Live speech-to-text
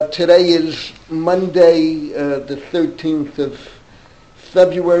Today is Monday, the 13th of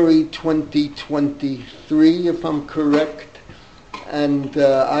February 2023, if I'm correct. And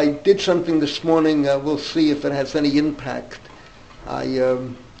I did something this morning. We'll see if it has any impact. I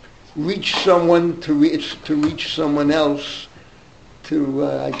reached someone to reach someone else.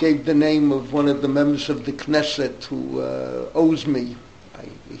 I gave the name of one of the members of the Knesset who owes me.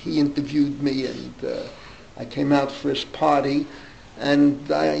 He interviewed me, and I came out for his party.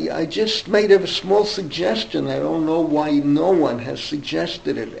 And I just made a small suggestion. I don't know why no one has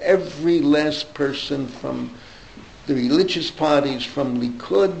suggested it. Every last person from the religious parties, from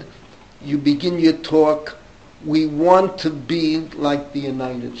Likud, you begin your talk, we want to be like the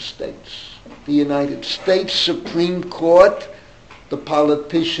United States. The United States Supreme Court, the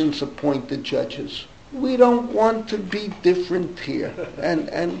politicians appoint the judges. We don't want to be different here.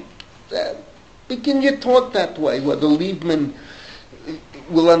 And begin your talk that way. Whether Liebman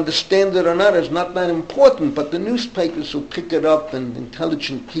will understand it or not is not that important, but the newspapers will pick it up, and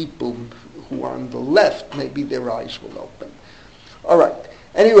intelligent people who are on the left, maybe their eyes will open. All right.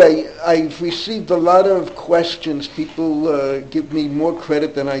 Anyway, I've received a lot of questions. People give me more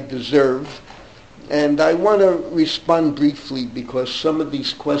credit than I deserve, and I want to respond briefly because some of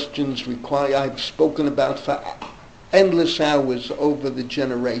these questions I've spoken about for endless hours over the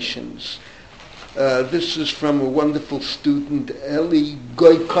generations. This is from a wonderful student, Eli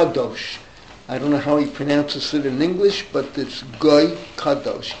Goy Kadosh. I don't know how he pronounces it in English, but it's Goy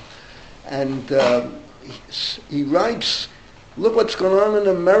Kadosh. And he writes, look what's going on in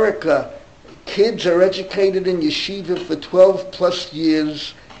America. Kids are educated in yeshiva for 12 plus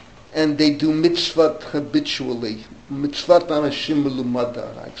years, and they do mitzvot habitually. Mitzvot anashim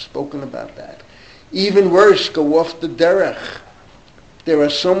melumada. I've spoken about that. Even worse, go off the derech. There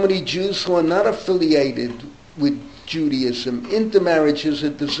are so many Jews who are not affiliated with Judaism. Intermarriage is a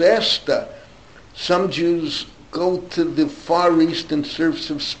disaster. Some Jews go to the Far East in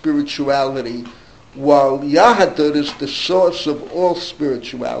search of spirituality, while Yahadut is the source of all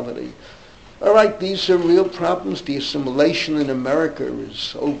spirituality. All right, these are real problems. The assimilation in America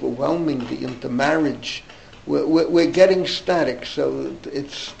is overwhelming. The intermarriage, we're getting static. So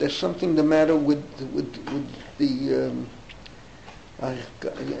there's something the matter with the.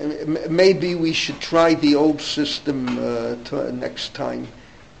 Maybe we should try the old system next time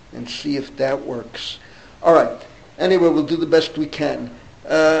and see if that works. All right. Anyway, we'll do the best we can.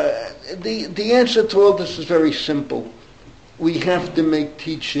 The answer to all this is very simple. We have to make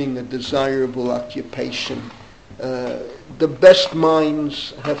teaching a desirable occupation. The best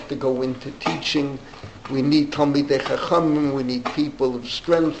minds have to go into teaching. We need Talmidei Chachamim. We need people of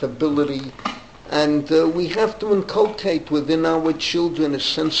strength, ability. And we have to inculcate within our children a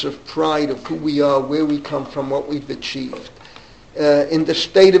sense of pride of who we are, where we come from, what we've achieved. In the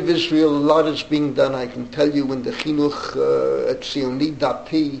state of Israel, a lot is being done. I can tell you in the Chinuch Tzioni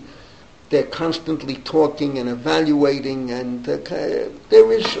Dati, they're constantly talking and evaluating, and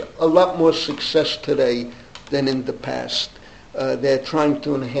there is a lot more success today than in the past. They're trying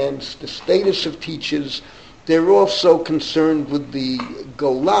to enhance the status of teachers. They're also concerned with the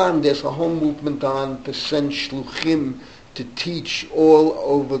Golan. There's a whole movement on to send shluchim to teach all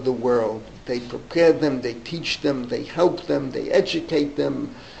over the world. They prepare them, they teach them, they help them, they educate them,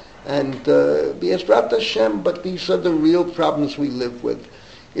 and B'ezrat Hashem, but these are the real problems we live with.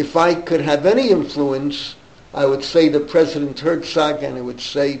 If I could have any influence, I would say to President Herzog, and I would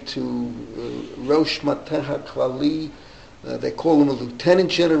say to Rosh Mateh HaKlali, they call him a lieutenant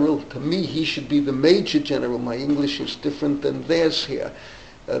general. To me, he should be the major general. My English is different than theirs here.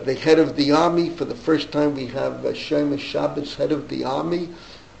 The head of the army, for the first time we have Shomer Shabbos, head of the army.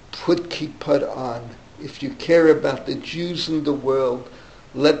 Put kippah on. If you care about the Jews in the world,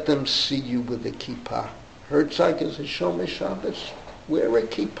 let them see you with a kippah. Herzog is a Shomer Shabbos. Wear a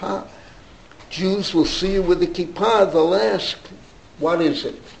kippah. Jews will see you with a kippah. They'll ask, what is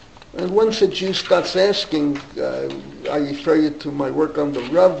it? And once a Jew starts asking, I refer you to my work on the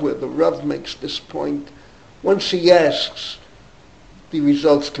Rav, where the Rav makes this point. Once he asks, the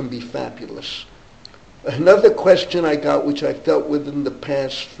results can be fabulous. Another question I got, which I've dealt with in the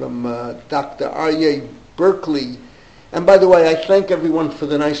past, from Dr. Aryeh Berkeley. And by the way, I thank everyone for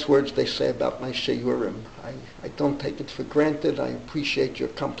the nice words they say about my Sheyurim. I don't take it for granted. I appreciate your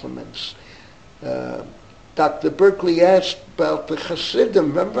compliments. Dr. Berkeley asked about the Hasidim.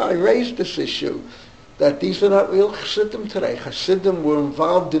 Remember, I raised this issue, that these are not real Hasidim today. Hasidim were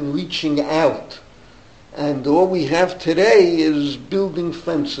involved in reaching out. And all we have today is building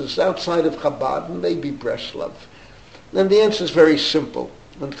fences outside of Chabad and maybe Breslov. And the answer is very simple.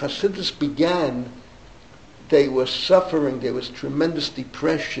 When Hasidus began, they were suffering. There was tremendous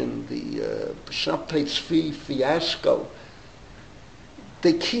depression, the Shabtai Tzvi fiasco.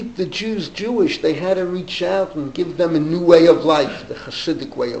 They keep the Jews Jewish. They had to reach out and give them a new way of life, the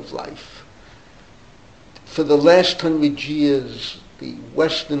Hasidic way of life. For the last 100 years, the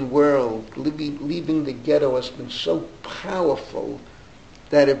Western world, leaving the ghetto, has been so powerful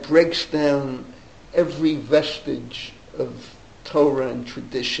that it breaks down every vestige of Torah and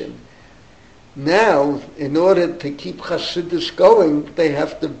tradition. Now, in order to keep Hasidus going, they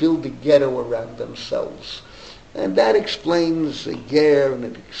have to build a ghetto around themselves. And that explains Ger, and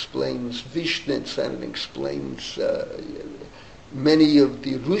it explains Vishnitz, and it explains many of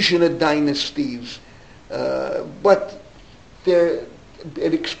the Ruzhina dynasties. But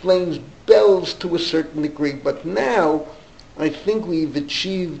it explains Belz to a certain degree. But now, I think we've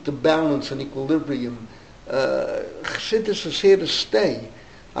achieved the balance and equilibrium. Chassidus is here to stay.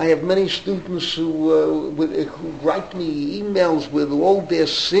 I have many students who write me emails with all their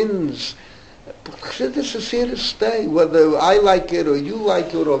sins. Chassidus is here to stay. Whether I like it or you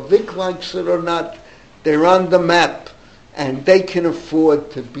like it or Vic likes it or not, they're on the map. And they can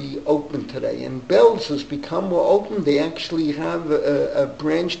afford to be open today. And Belz has become more open. They actually have a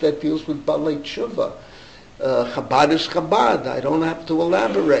branch that deals with Balei Tshuva. Chabad is Chabad. I don't have to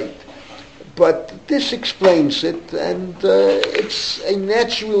elaborate. But this explains it, and it's a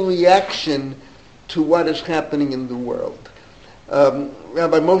natural reaction to what is happening in the world.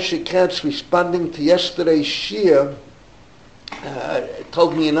 Rabbi Moshe Katz, responding to yesterday's shir,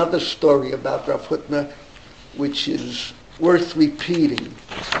 told me another story about Rav Hutner, which is worth repeating.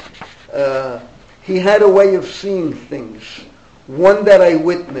 He had a way of seeing things, one that I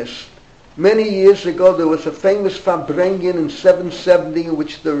witnessed. Many years ago, there was a famous Farbrengen in 770 in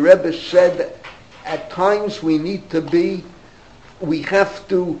which the Rebbe said, at times we have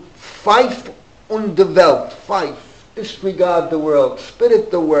to fight und the Welt, fight, disregard the world,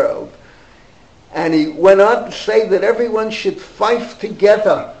 spirit the world. And he went on to say that everyone should fight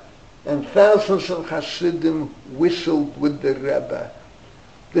together. And thousands of Hasidim whistled with the Rebbe.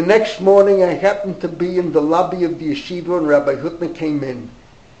 The next morning, I happened to be in the lobby of the yeshiva, and Rabbi Hutner came in.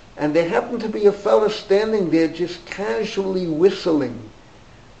 And there happened to be a fellow standing there just casually whistling.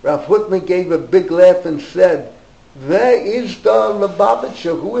 Rav Hutner gave a big laugh and said, "Where is the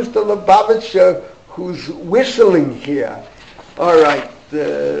Lubavitcher? Who is the Lubavitcher who's whistling here?" All right.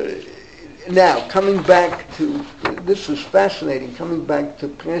 Now, coming back to, this is fascinating, coming back to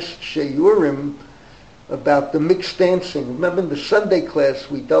Pnes Sheyurim about the mixed dancing. Remember in the Sunday class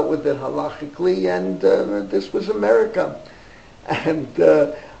we dealt with it halachically, and this was America. And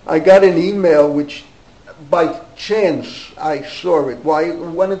I got an email which, by chance, I saw it. Why it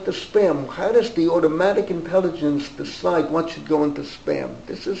went into spam? How does the automatic intelligence decide what should go into spam?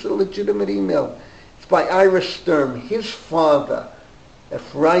 This is a legitimate email. It's by Ira Sturm. His father,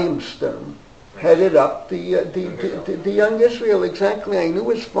 Ephraim Sturm, headed up the Young Israel. Exactly, I knew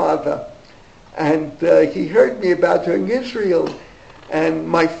his father. And he heard me about Young Israel. And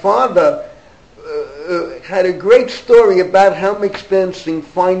my father had a great story about how mixed dancing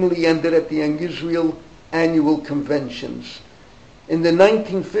finally ended at the Young Israel annual conventions. In the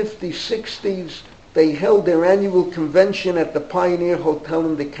 1950s, 60s, they held their annual convention at the Pioneer Hotel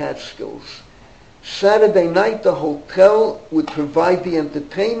in the Catskills. Saturday night, the hotel would provide the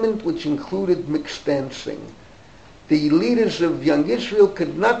entertainment, which included mixed dancing. The leaders of Young Israel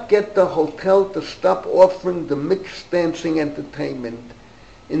could not get the hotel to stop offering the mixed dancing entertainment.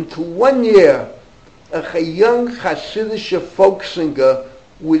 Into 1 year, a young Hasidic folk singer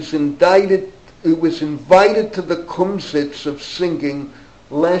was invited to the kumsitz of singing,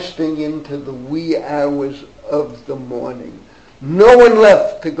 lasting into the wee hours of the morning. No one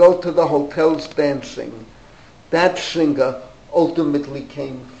left to go to the hotel's dancing. That singer ultimately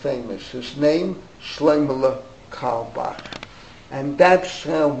became famous. His name, Shlomo Carlebach. And that's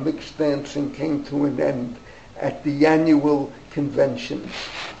how mixed dancing came to an end at the annual conventions.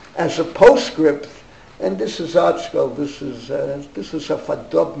 As a postscript, and this is Artschool, this is a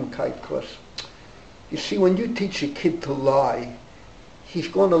Fadobnkeit course. You see, when you teach a kid to lie, he's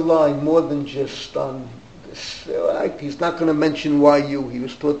going to lie more than just on this. He's not going to mention YU. He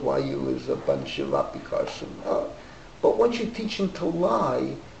was taught YU is a bunch of apikasim. But once you teach him to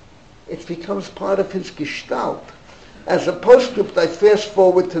lie, it becomes part of his gestalt. As a postscript, I fast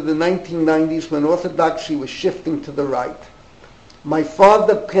forward to the 1990s when Orthodoxy was shifting to the right. My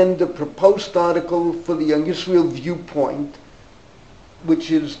father penned a proposed article for the Young Israel Viewpoint, which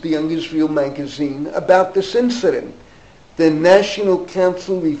is the Young Israel magazine, about this incident. The National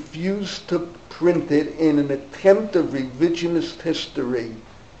Council refused to print it in an attempt of revisionist history.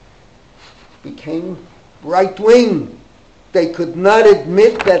 Became right wing. They could not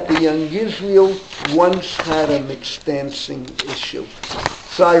admit that the young Israel once had a mixed dancing issue.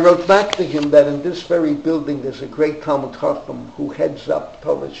 So I wrote back to him that in this very building there's a great Talmud Chacham who heads up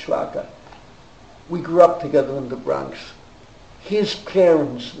Tovas Shvaga. We grew up together in the Bronx. His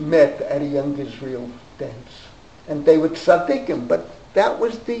parents met at a young Israel dance. And they would tzaddikim, but that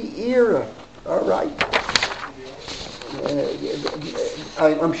was the era. All right.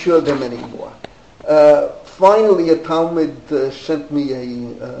 I'm sure there are many more. Finally, a Talmud sent me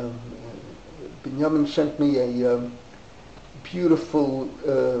Binyamin sent me a beautiful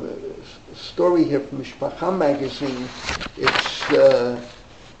story here from Mishpacha magazine. It's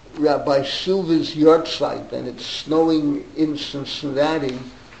Rabbi Silva's yahrzeit, and it's snowing in Cincinnati,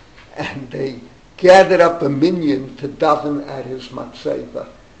 and they gathered up a minyan to daven at his matzeva.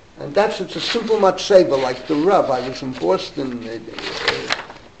 And it's a simple matzeva, like the Rav. I was in Boston.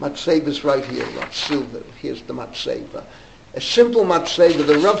 Matzeva's right here, Rav Silva. Here's the matzeva. A simple matzeva.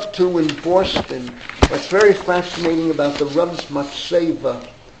 The Rav too in Boston. What's very fascinating about the Rav's matzeva,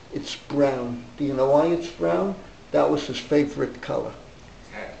 it's brown. Do you know why it's brown? That was his favorite color.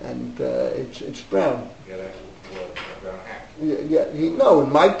 And it's brown. Yeah, that brown hat. In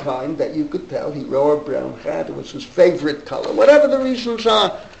my time, that you could tell, he wore a brown hat. It was his favorite color. Whatever the reasons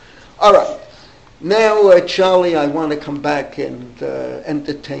are. All right. Now, Charlie, I want to come back and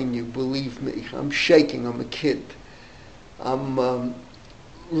entertain you. Believe me, I'm shaking. I'm a kid. I'm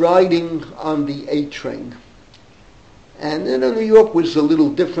riding on the A train. And New York was a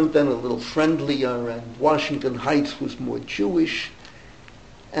little different then, a little friendlier, and Washington Heights was more Jewish.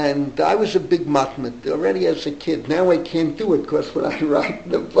 And I was a big matmid already as a kid. Now I can't do it because when I ride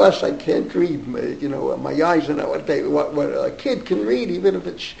the bus, I can't read. My eyes are not what a kid can read, even if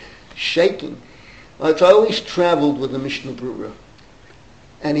it's shaking. So I always traveled with the Mishnah Brura.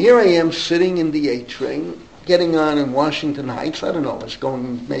 And here I am sitting in the A train, getting on in Washington Heights. I don't know, I was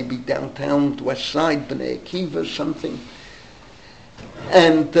going maybe downtown, West Side, Bnei Akiva, something.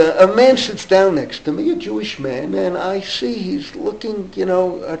 And a man sits down next to me, a Jewish man, and I see he's looking,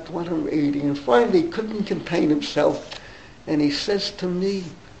 at what I'm reading. And finally, he couldn't contain himself. And he says to me,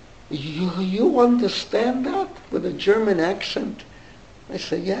 you understand that? With a German accent. I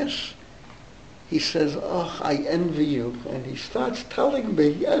say, yes. He says, oh, I envy you. And he starts telling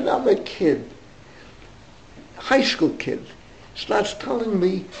me, and I'm a kid, high school kid, starts telling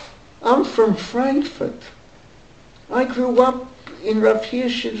me, I'm from Frankfurt. I grew up in Rav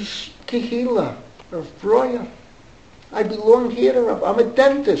Hirsch's Kehillah, Rav Breuer. I belong here to Rav. I'm a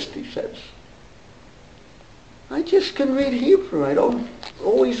dentist, he says. I just can read Hebrew. I don't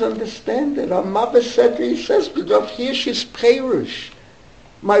always understand it. Our mother said, he says, but Rav Hirsch's Perush.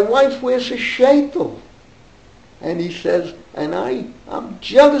 My wife wears a sheitel. And he says, and I'm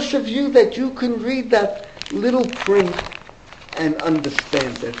jealous of you that you can read that little print and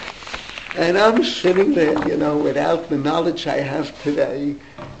understand it. And I'm sitting there, without the knowledge I have today.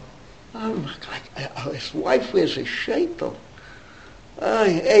 I'm like, his wife wears a sheitel.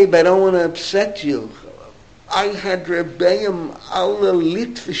 Abe, I don't want to upset you. I had Rebbeim Alla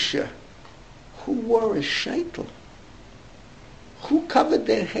Litvisha who wore a sheitel, who covered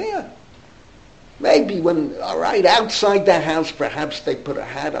their hair. Maybe outside the house, perhaps they put a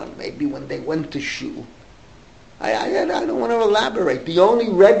hat on. Maybe when they went to shul. I don't want to elaborate. The only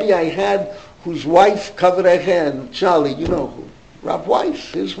Rebbe I had whose wife covered her hair, and Charlie, you know who? Rav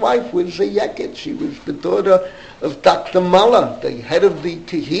Weiss. His wife was a Yeket. She was the daughter of Dr. Muller, the head of the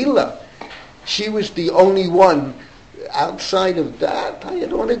Kehillah. She was the only one. Outside of that, I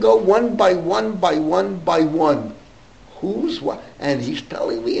don't want to go one by one. Who's what? And he's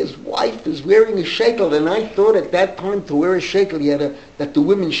telling me his wife is wearing a sheitel, and I thought at that time to wear a sheitel, that the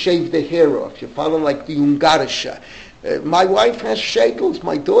women shave their hair off. You follow, like the Ungarisha. My wife has sheitels.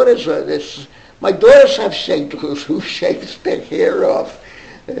 My daughters have sheitels. Who shaves their hair off?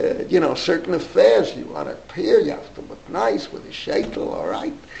 Certain affairs. You want to appear, you have to look nice with a sheitel. All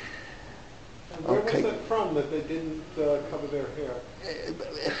right. And where was that from that they didn't cover their hair?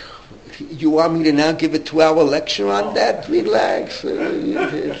 You want me to now give a 2-hour lecture on that? Relax. The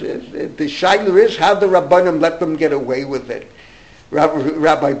shaila is how the Rabbanim let them get away with it.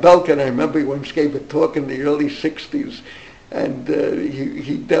 Rabbi Belkin, I remember he once gave a talk in the early 60s, and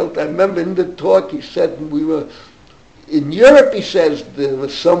he dealt, I remember in the talk he said, in Europe, he says, there were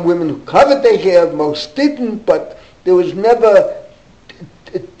some women who covered their hair, most didn't, but there was never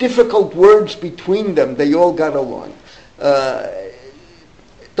difficult words between them. They all got along.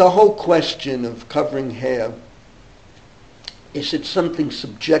 The whole question of covering hair, is it something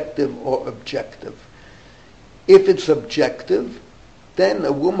subjective or objective? If it's objective, then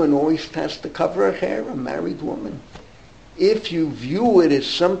a woman always has to cover her hair, a married woman. If you view it as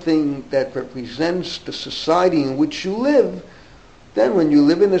something that represents the society in which you live, then when you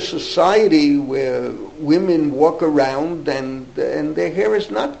live in a society where women walk around and their hair is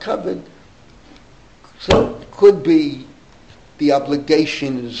not covered, so it could be the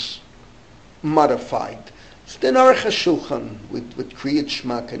obligation is modified. It's the Aruch HaShulchan with Kriyat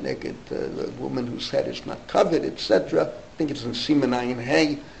Shema Keneged, the woman whose head is not covered, etc. I think it's in Siman Ayin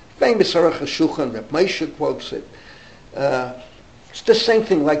Hey. Famous Aruch HaShulchan, Reb Moshe quotes it. It's the same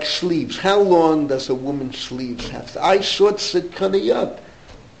thing like sleeves. How long does a woman's sleeves have? I saw tzidkaniyot,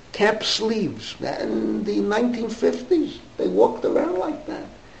 cap sleeves. In the 1950s, they walked around like that.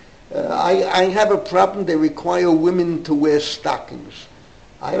 I have a problem. They require women to wear stockings.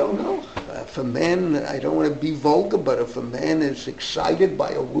 I don't know. If a man, I don't want to be vulgar, but if a man is excited by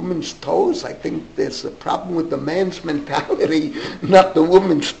a woman's toes, I think there's a problem with the man's mentality, not the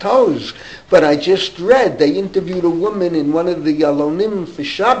woman's toes. But I just read, they interviewed a woman in one of the Alonim for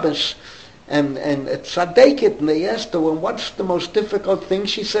Shabbos, and at Tzaddiket, and they asked her, well, what's the most difficult thing?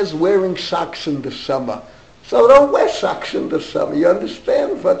 She says, wearing socks in the summer. So don't wear socks in the summer, you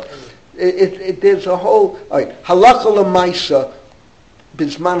understand? But there's a whole, all right, halakha l'maisa,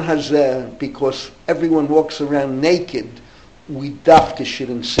 Bizman Hazeh, because everyone walks around naked, we dafka should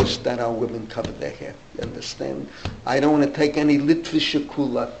insist that our women cover their hair. You understand? I don't want to take any litvisha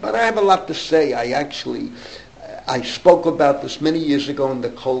kulat, but I have a lot to say. I spoke about this many years ago in the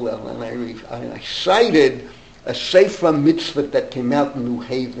Kollel, and I cited a Sefer Mitzvah that came out in New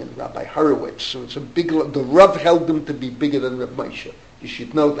Haven, Rabbi Horowitz. So it's a big, the Rav held him to be bigger than Reb Moshe. You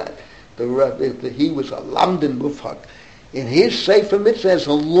should know that. He was a Lamdan Mufhak. In his Sefer Mitzvah has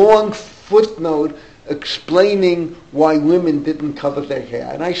a long footnote explaining why women didn't cover their hair.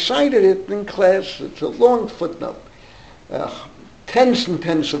 And I cited it in class. It's a long footnote. Tens and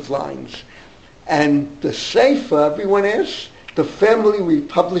tens of lines. And the Sefer, everyone asks, the family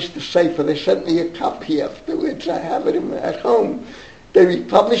republished the Sefer. They sent me a copy afterwards. I have it at home. They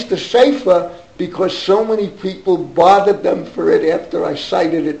republished the Sefer because so many people bothered them for it after I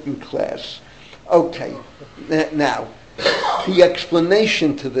cited it in class. Okay, now, the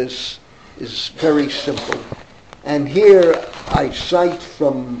explanation to this is very simple. And here I cite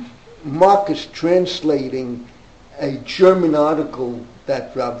from Marcus translating a German article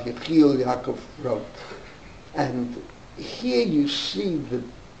that Rav Yechiel Yaakov wrote. And here you see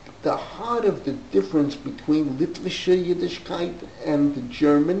the heart of the difference between Litvische Yiddishkeit and the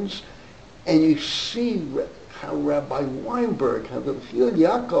Germans. And you see how Rabbi Weinberg, how Rav Yechiel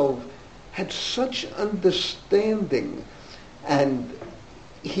Yaakov had such understanding. And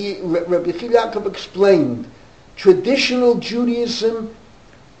Rabbi Yechiel Yaakov explained, traditional Judaism,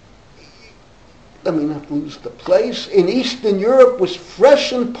 let me not lose the place, in Eastern Europe was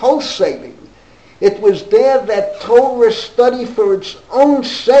fresh and pulsating. It was there that Torah study for its own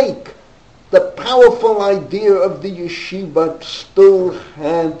sake, the powerful idea of the yeshiva, still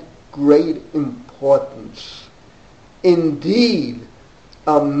had great importance. Indeed,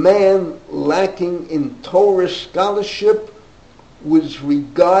 a man lacking in Torah scholarship was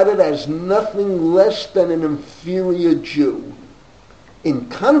regarded as nothing less than an inferior Jew. In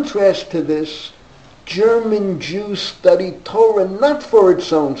contrast to this, German Jews studied Torah not for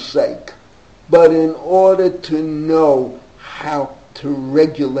its own sake, but in order to know how to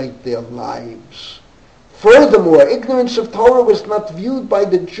regulate their lives. Furthermore, ignorance of Torah was not viewed by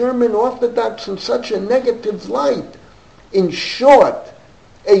the German Orthodox in such a negative light. In short,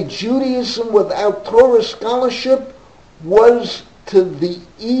 a Judaism without Torah scholarship was to the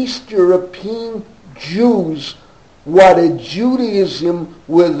East European Jews what a Judaism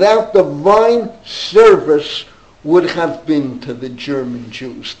without divine service would have been to the German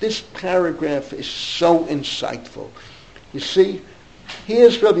Jews. This paragraph is so insightful. You see,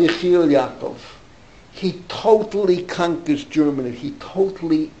 here's Rabbi Yechiel Yaakov. He totally conquers Germany. He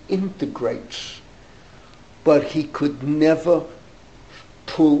totally integrates. But he could never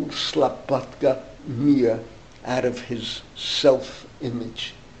pull Slabotka Mir out of his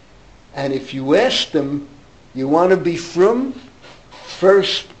self-image. And if you asked him, you want to be frum?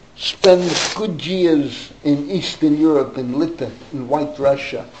 First, spend good years in Eastern Europe, in Lithuania, in White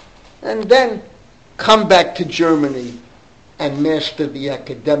Russia, and then come back to Germany and master the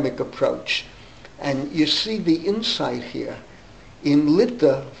academic approach. And you see the insight here. In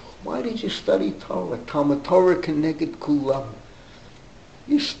Lithuania, why did you study Torah? Talmud Torah Keneged Kulam.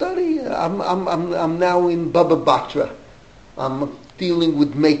 You study. I'm now in Baba Batra. I'm dealing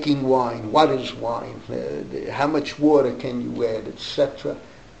with making wine. What is wine? How much water can you add, etc.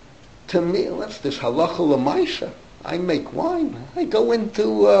 To me, that's this halacha l'maisa. I make wine. I go into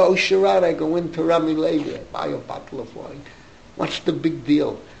Oshirat, I go into Rami Levi, I buy a bottle of wine. What's the big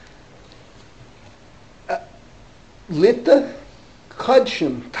deal? Litta,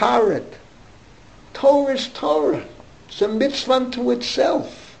 Kodshim, Taret. Torah is Torah. It's a mitzvah unto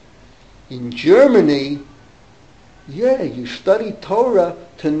itself. In Germany, you study Torah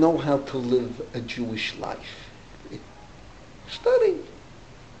to know how to live a Jewish life. Study.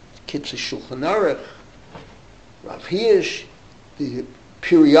 Kitzur Shulchan Aruch, Rav Hirsch, the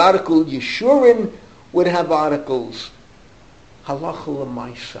periodical Yeshurim would have articles. Halacha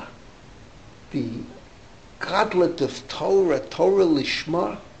l'maisa. The Gadlut of Torah, Torah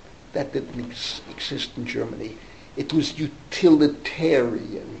Lishma, that didn't exist in Germany. It was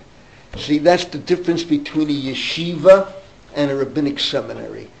utilitarian. See, that's the difference between a yeshiva and a rabbinic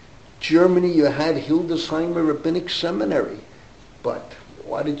seminary. Germany, you had Hildesheimer Rabbinic Seminary, but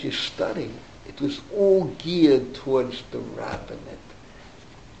what did you study? It was all geared towards the rabbinate.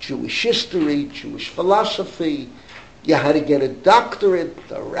 Jewish history, Jewish philosophy. You had to get a doctorate.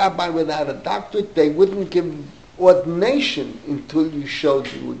 A rabbi without a doctorate, they wouldn't give ordination until you showed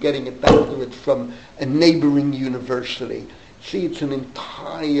you were getting a doctorate from a neighboring university. See, it's an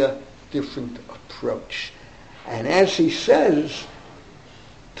entire different approach. And as he says,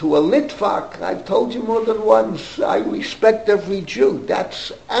 to a Litvak, I've told you more than once, I respect every Jew.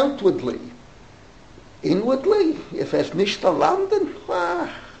 That's outwardly. Inwardly, if it's nicht London,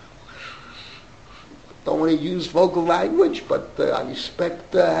 don't want to use vulgar language, but I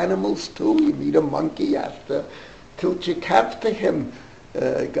respect animals too. You meet a monkey, you have to tilt your cap to him.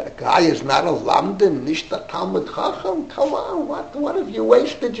 Guy is not a London, nicht a Talmud Chacham. Come on, what have you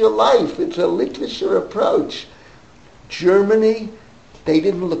wasted your life? It's a literature approach. Germany, they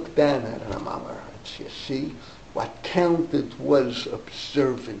didn't look down at an Amaritz. You see, what counted was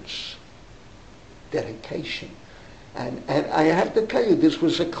observance, dedication. And I have to tell you, this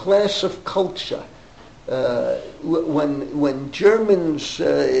was a class of culture. When Germans,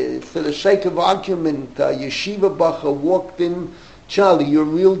 for the sake of argument, Yeshiva Bacher walked in, Charlie, you're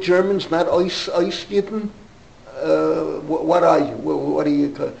real Germans, not Oisjiden? What are you? What are you?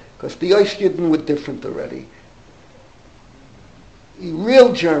 Because the Oisjiden were different already.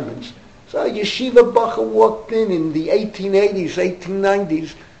 Real Germans. So Yeshiva Bacher walked in the 1880s,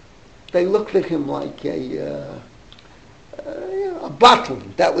 1890s. They looked at him like a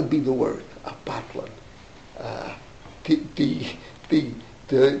botlin. That would be the word, a botlin. The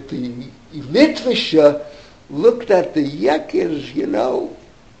Litvische looked at the Yekirs,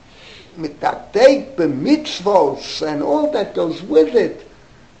 mitadek, b'mitzvos, and all that goes with it,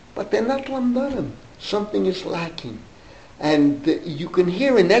 but they're not lamdanim. Something is lacking. And you can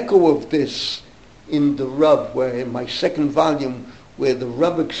hear an echo of this in the Rav, where in my second volume, where the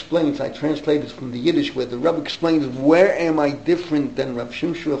Rav explains, I translated from the Yiddish, where the Rav explains, where am I different than Rav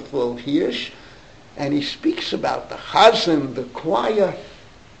Shimshon Raphael Hirsch? And he speaks about the chazan, the choir,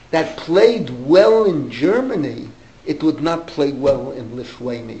 that played well in Germany, it would not play well in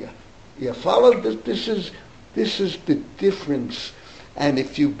Lithuania. You follow? This is the difference. And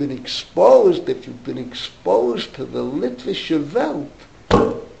if you've been exposed to the Litvische Welt,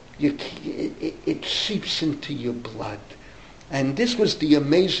 it seeps into your blood. And this was the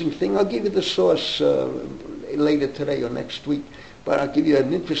amazing thing. I'll give you the source later today or next week, but I'll give you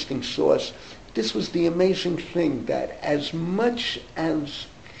an interesting source. This was the amazing thing, that as much as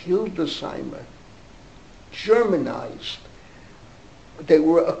Hildesheimer Germanized, they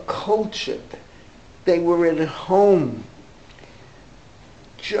were acculturated, they were at home.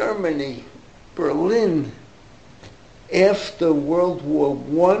 Germany, Berlin, after World War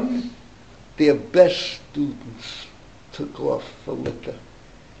I, their best students took off for Litta.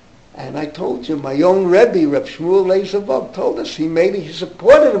 And I told you, my own Rebbe, Reb Shmuel Leizavov, told us he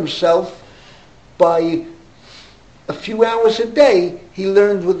supported himself by a few hours a day. He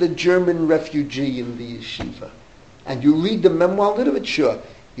learned with a German refugee in the yeshiva. And you read the memoir literature,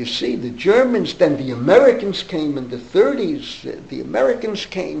 you see the Germans, then the Americans came in the 30s, the Americans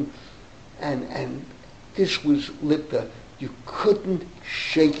came, and this was Litta. You couldn't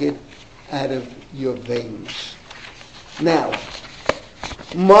shake it out of your veins. Now,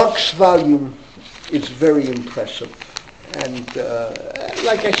 Mark's volume is very impressive. And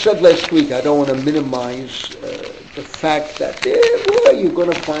like I said last week, I don't want to minimize the fact that you're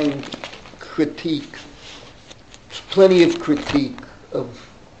going to find critique. There's plenty of critique of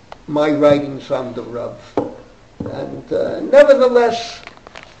my writings on the Rav. And nevertheless,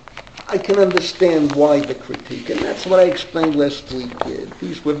 I can understand why the critique. And that's what I explained last week.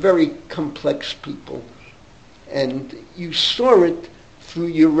 These were very complex people. And you saw it through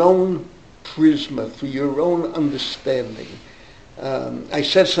your own prisma, through your own understanding. I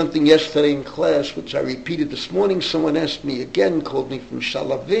said something yesterday in class, which I repeated this morning. Someone asked me again, called me from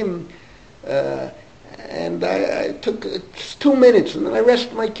Shalavim, and I took 2 minutes, and then I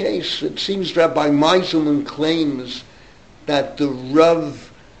rest my case. It seems Rabbi Meiselman claims that the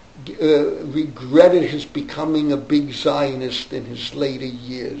Rav regretted his becoming a big Zionist in his later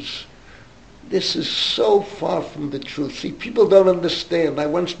years. This is so far from the truth. See, people don't understand. I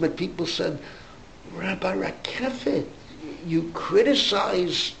once met people who said, Rabbi Rakeffet, you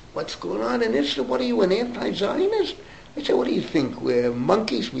criticize what's going on in Israel. What are you, an anti-Zionist? I said, what do you think? We're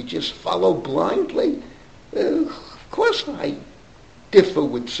monkeys. We just follow blindly. Of course I differ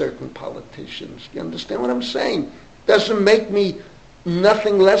with certain politicians. You understand what I'm saying? Doesn't make me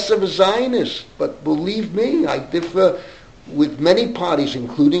nothing less of a Zionist. But believe me, I differ with many parties,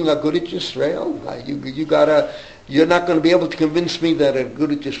 including Agudat Yisrael. You're not going to be able to convince me that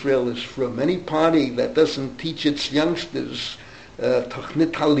Agudat Yisrael is from any party that doesn't teach its youngsters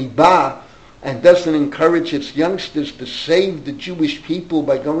Tachnit HaLibah and doesn't encourage its youngsters to save the Jewish people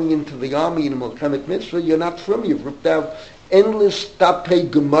by going into the army in a Milchemet Mitzvah. You're not from. You've ripped out endless Tapei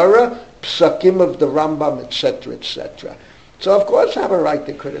Gemara, Psakim of the Rambam, etc., etc. So of course I have a right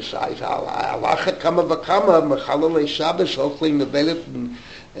to criticize. Halacha kama v'kama, mechalolei Shabbos, ochlein nevelet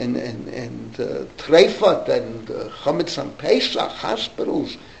and treifat and chametz on Pesach,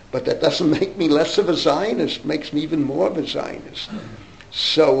 hospitals. But that doesn't make me less of a Zionist. It makes me even more of a Zionist.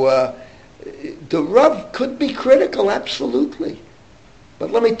 So the Rav could be critical, absolutely.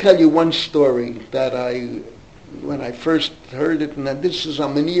 But let me tell you one story that when I first heard it, and this is,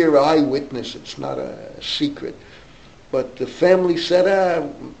 I'm an ear eyewitness, it's not a secret. But the family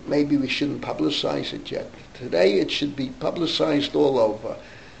said, maybe we shouldn't publicize it yet. Today it should be publicized all over.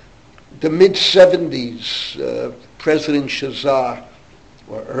 The mid-70s, President Shazar,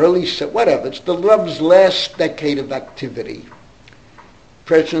 or early, whatever, it's the Rav's last decade of activity.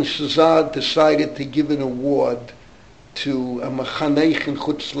 President Shazar decided to give an award to a Machanech in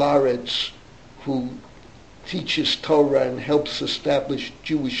Chutz La'aretz who teaches Torah and helps establish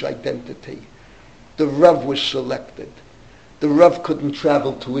Jewish identity. The Rav was selected. The Rav couldn't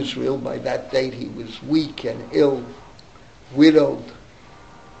travel to Israel by that date. He was weak and ill, widowed.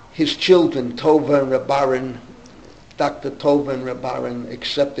 His children, Tova and Rabaran, Dr. Tova and Rabaran,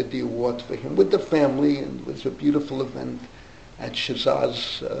 accepted the award for him with the family, and it was a beautiful event at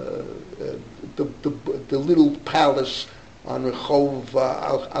Shazar's, the little palace on Rehov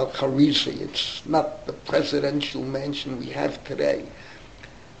Al-Kharizi. It's not the presidential mansion we have today.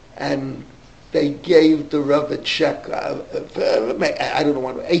 And they gave the Rav a check, I don't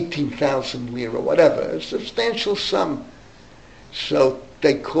know, 18,000 lira, whatever, a substantial sum. So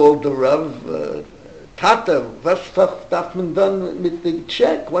they called the Rav, Tata, was darf man done mit the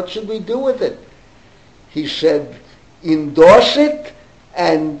check? What should we do with it? He said, endorse it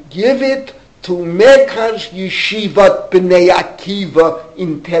and give it to Mekaz Yeshivat B'nai Akiva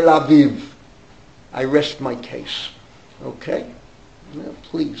in Tel Aviv. I rest my case. Okay? Now,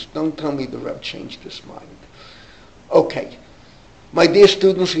 please, don't tell me the Rav changed his mind. Okay. My dear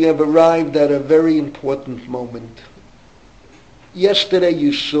students, we have arrived at a very important moment. Yesterday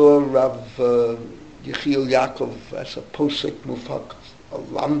you saw Rav Yechiel Yaakov as a posek mufak, a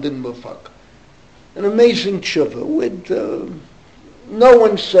London mufak. An amazing tshuva with no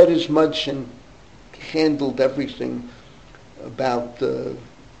one said as much and handled everything about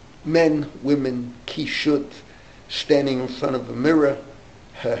men, women, kishut, standing in front of a mirror,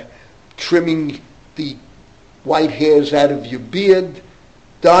 trimming the white hairs out of your beard,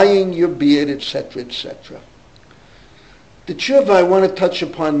 dyeing your beard, etc., etc. The tshuva I want to touch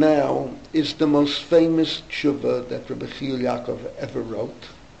upon now is the most famous tshuva that Rabbi Yechiel Yaakov ever wrote.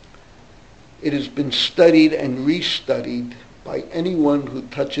 It has been studied and restudied by anyone who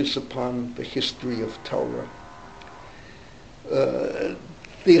touches upon the history of Torah.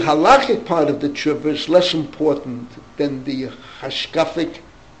 The halachic part of the tshuva is less important than the hashkafic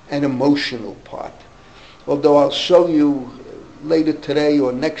and emotional part. Although I'll show you later today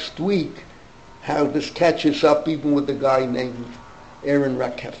or next week how this catches up even with a guy named Aaron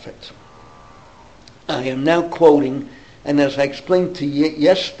Rakeffet. I am now quoting, and as I explained to you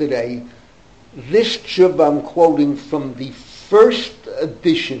yesterday, this tshuva I'm quoting from the first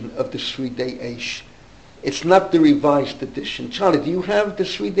edition of the Sridei Eish. It's not the revised edition. Charlie, do you have the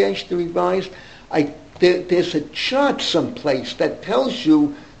Sridei Eish, the revised? There's a chart someplace that tells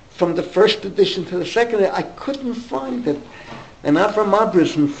you from the first edition to the second. I couldn't find it. And Avram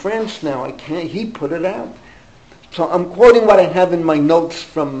Abra's in France now. He put it out. So I'm quoting what I have in my notes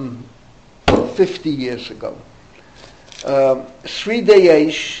from 50 years ago. Sridei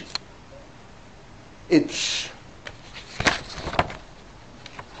Eish it's,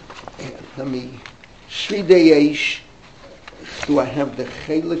 let me, Shvidei Eish, do I have the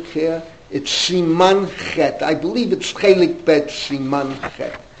chelik here? It's Siman Chet. I believe it's chelik bet Siman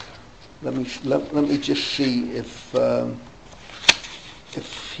Chet. Let me just see if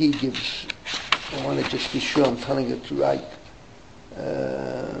he gives. I want to just be sure I'm telling it right.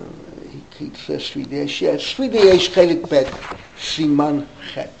 He says Shvidei Eish. Yes, Shvidei Eish chelik bet Siman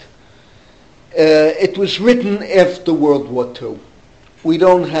Chet. It was written after World War II. We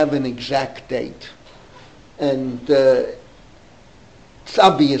don't have an exact date, and it's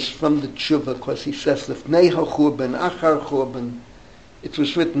obvious from the tshuva because he says Lifnei HaChurban, Achar Churban. It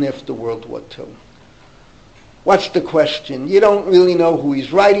was written after World War II. What's the question? You don't really know who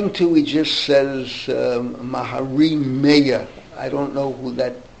he's writing to. He just says Mahari Meir. I don't know who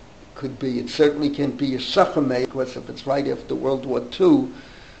that could be. It certainly can't be Yisachar Meir, because if it's right after World War II,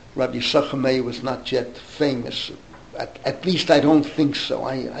 Rabbi Yisachar Meir was not yet famous. At least I don't think so.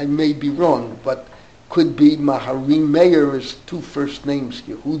 I may be wrong, but could be Mahari Meir is two first names,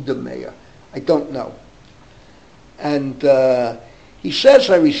 Yehuda Meir. I don't know. And he says,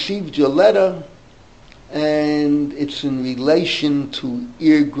 I received your letter, and it's in relation to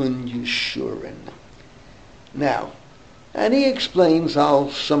Irgun Yeshurin. Now, and he explains, I'll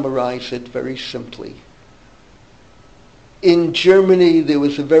summarize it very simply. In Germany, there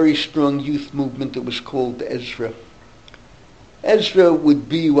was a very strong youth movement that was called Ezra. Ezra would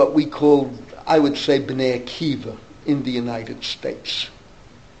be what we call, I would say, Bnei Akiva in the United States.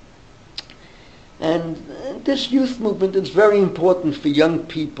 And this youth movement is very important for young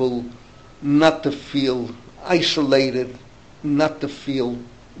people not to feel isolated, not to feel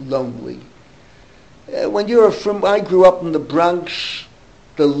lonely. I grew up in the Bronx.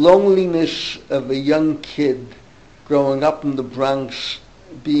 The loneliness of a young kid growing up in the Bronx,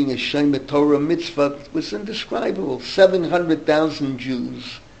 being a Shemei Torah mitzvah, was indescribable. 700,000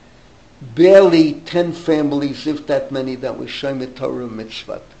 Jews, barely 10 families, if that many, that was Shemei Torah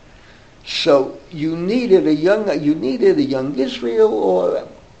mitzvah. So you needed a young Israel, or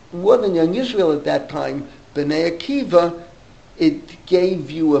more than young Israel at that time, Bnei Akiva. It gave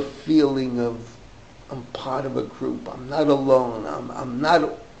you a feeling of, I'm part of a group. I'm not alone.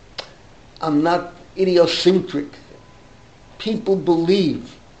 I'm not idiosyncratic. People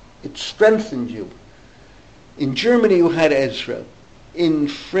believe. It strengthened you. In Germany, you had Ezra. In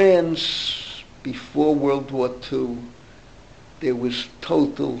France, before World War II, there was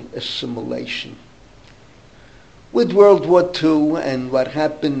total assimilation. With World War II and what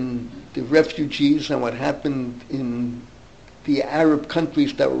happened, the refugees, and what happened in the Arab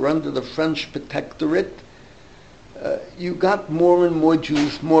countries that were under the French protectorate, you got more and more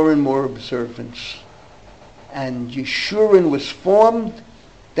Jews, more and more observance. And Yeshurun was formed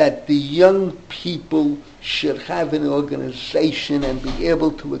that the young people should have an organization and be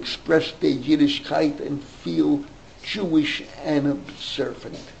able to express their Yiddishkeit and feel Jewish and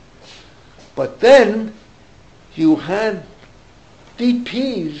observant. But then you had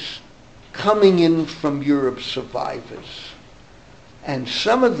DPs coming in from Europe, survivors. And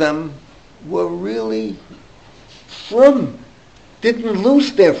some of them were really frum, didn't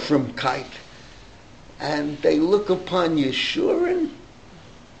lose their frumkeit. And they look upon Yeshurun,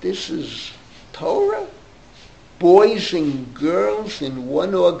 this is Torah, boys and girls in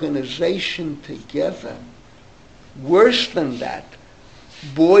one organization together. Worse than that,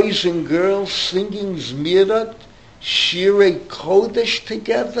 boys and girls singing Zmirat, Shirei Kodesh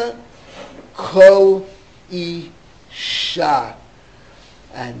together, Kol Isha.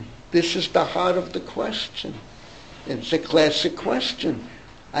 And this is the heart of the question. It's a classic question.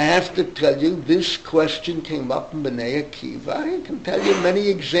 I have to tell you, this question came up in Bnei Akiva. I can tell you many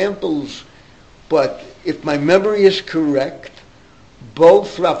examples, but if my memory is correct,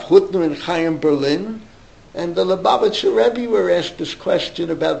 both Rav Hutner and Chaim Berlin and the Lubavitcher Rebbe were asked this question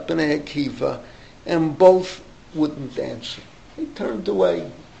about Bnei Akiva, and both wouldn't answer. They turned away.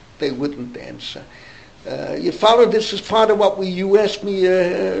 They wouldn't answer. You follow, this is part of what you asked me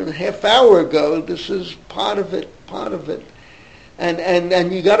a half hour ago. This is part of it.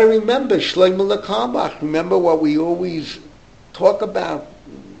 And you got to remember, Shlomo Carlebach, remember what we always talk about,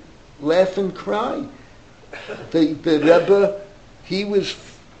 laugh and cry. The Rebbe, he was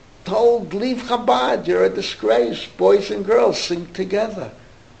told, leave Chabad, you're a disgrace. Boys and girls sing together.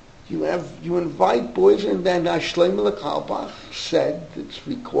 You invite boys, and then Shlomo Carlebach said, it's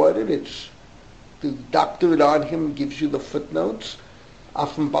recorded, it's the doctorate on him gives you the footnotes.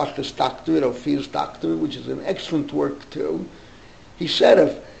 Offenbacher's doctorate, Ophir's doctorate, which is an excellent work too. He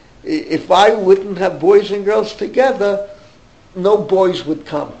said, if I wouldn't have boys and girls together, no boys would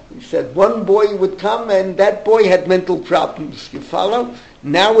come. He said one boy would come, and that boy had mental problems. You follow?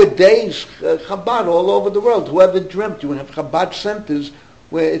 Nowadays, Chabad all over the world. Whoever dreamt you have Chabad centers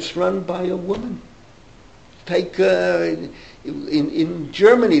where it's run by a woman. Take in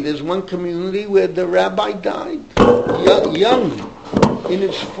Germany, there's one community where the rabbi died, young, in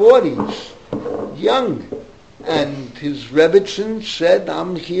his 40s, young. And his Rebbitzin said,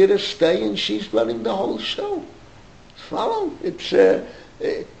 I'm here to stay, and she's running the whole show. Follow? It's an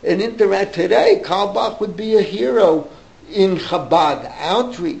interact today. Carlebach would be a hero in Chabad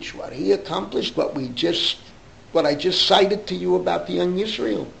outreach. What he accomplished, what I just cited to you about the young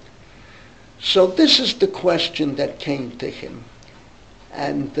Israel. So this is the question that came to him.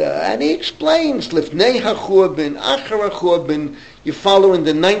 And he explains, Lifnei HaChurban, Achar HaChurban, you follow in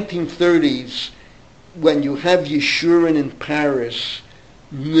the 1930s, when you have Yeshurun in Paris,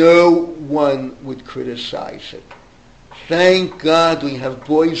 no one would criticize it. Thank God we have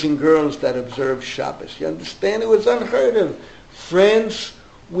boys and girls that observe Shabbos. You understand? It was unheard of. France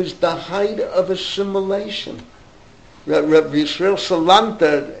was the height of assimilation. Rabbi Yisrael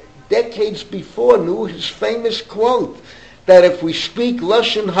Salanta, decades before, knew his famous quote that if we speak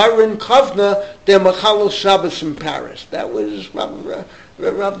Lashon Hara and Kavna, they're Machalo Shabbos in Paris. That was Rabbi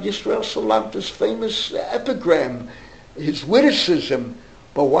Yisrael Salanta's famous epigram, his witticism.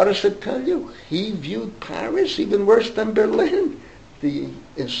 But what does it tell you? He viewed Paris even worse than Berlin. The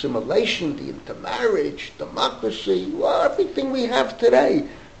assimilation, the intermarriage, democracy, well, everything we have today.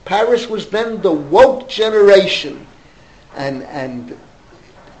 Paris was then the woke generation. But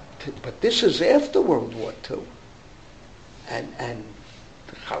this is after World War II. And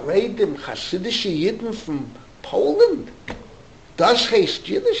the Haredim, Hasidic Yidden from Poland, das heißt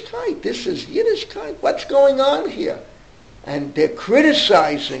Yiddishkeit. This is Yiddishkeit. What's going on here? And they're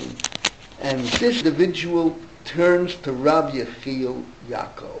criticizing, and this individual turns to Rav Yechiel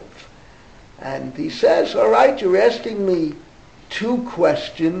Yaakov. And he says, all right, you're asking me two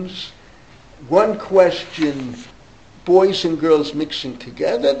questions. One question, boys and girls mixing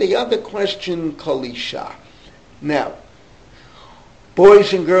together. The other question, Kol Isha. Now,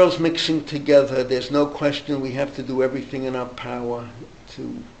 boys and girls mixing together, there's no question we have to do everything in our power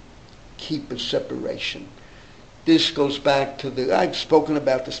to keep a separation. This goes back to I've spoken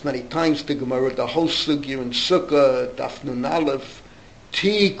about this many times, the Gemara, the whole sugya in Sukkah, Daf Nun Aleph,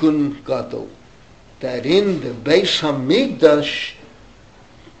 Tikun Gadol, that in the Beis Hamikdash,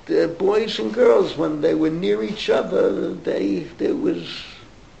 the boys and girls, when they were near each other, there was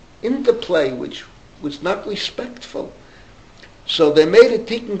interplay which was not respectful. So they made a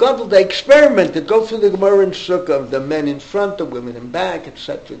Tikun Gadol, they experimented, go through the Gemara in Sukkah, the men in front, the women in back,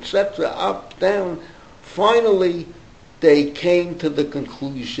 etc., up, down. Finally, they came to the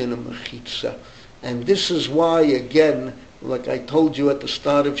conclusion of Mechitza. And this is why, again, like I told you at the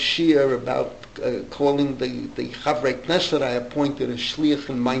start of Shir about calling the Chavrei Knesset I appointed a Shliach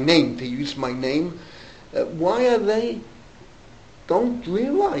in my name, to use my name. Why are they? Don't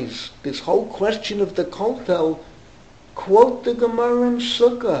realize this whole question of the Kotel. Quote the Gemara in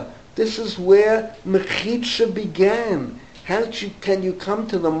Sukkah. This is where Mechitza began. How can you come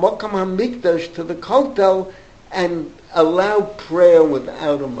to the Mokam HaMikdash, to the Kotel, and allow prayer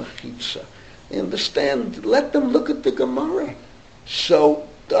without a Mechitza? You understand? Let them look at the Gemara. So,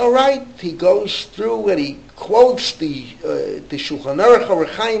 all right, he goes through and he quotes the Shulchan Aruch Orach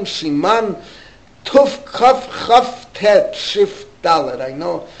Chaim Siman Tuf Kaf Chaf Tet Sif Dalet. I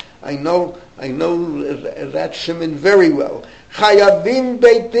know that siman very well. Chayavim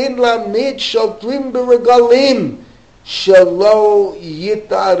Beitin Lamid Shotrim Beregalim. Shelo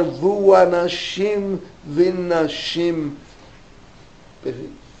yitarvu anashim v'nashim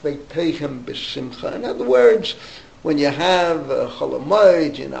v'teichem b'simcha. In other words, when you have Chol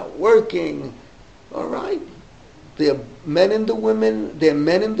Hamoed, you're not working, all right. There are men and the women, there are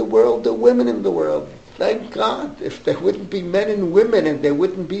men in the world, there are women in the world. Thank God. If there wouldn't be men and women, and there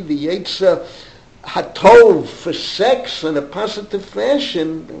wouldn't be the Yetzer Hatov for sex in a positive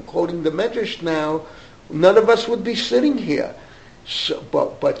fashion, I'm quoting the Medrash now, none of us would be sitting here. So,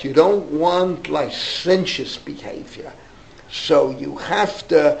 but you don't want licentious behavior. So you have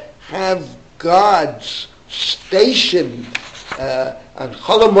to have God's station on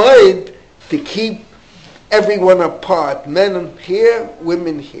Chol Hamoed to keep everyone apart. Men here,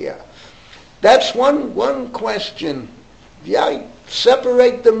 women here. That's one question. Yeah,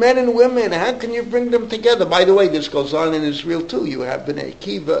 separate the men and women. How can you bring them together? By the way, this goes on in Israel too. You have Bnei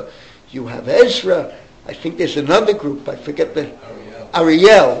Akiva, you have Ezra. I think there's another group. I forget the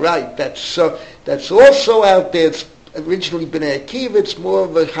Ariel, right? That's also out there. It's originally Bnei Akiva. It's more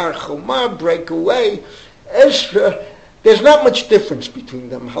of a Har Chomah breakaway. Ezra, There's not much difference between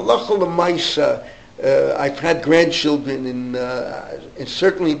them. Halacha l'maisa. I've had grandchildren in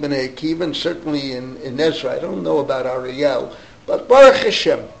certainly Bnei Akiva and certainly in Ezra. I don't know about Ariel, but Baruch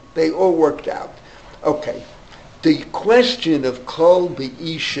Hashem, they all worked out. Okay, the question of Kol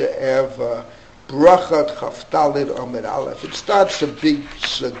Be'isha Erva Brachat Chaftalid Amid Aleph. It starts a big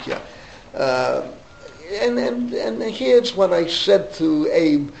sugya, and here's what I said to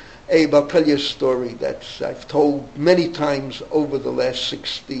Abe. Abe, I'll tell you a story that I've told many times over the last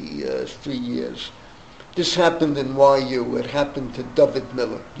 63 years. This happened in YU. It happened to David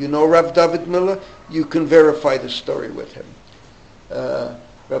Miller. You know Rav David Miller? You can verify the story with him.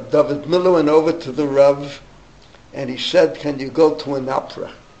 Rav David Miller went over to the Rav and he said, can you go to an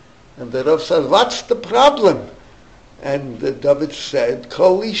opera? And the Rav said, what's the problem? And David said,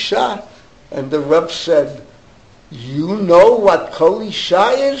 Kol Isha. And the Rav said, you know what Kol Isha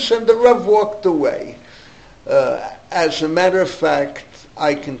is? And the Rav walked away. As a matter of fact,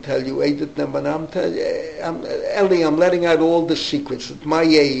 I can tell you, Eli, I'm letting out all the secrets. At my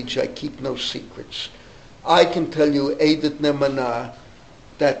age, I keep no secrets. I can tell you, Eidet Nemanah,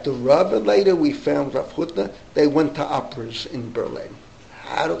 that the Rav, and later we found Rav Hutner, they went to operas in Berlin.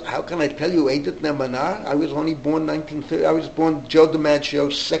 How can I tell you, Eidet Nemanah? I was only born 1930. I was born Joe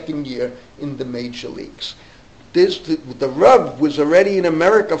DiMaggio's second year in the major leagues. The Rav was already in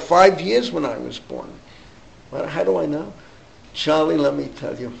America 5 years when I was born. Well, how do I know? Charlie, let me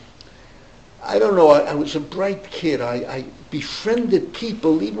tell you. I don't know, I was a bright kid. I befriended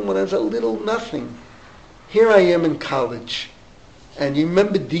people even when I was a little nothing. Here I am in college. And you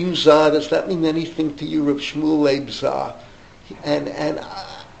remember Dean Zah, does that mean anything to you, Rav Shmuel Leib Zah? And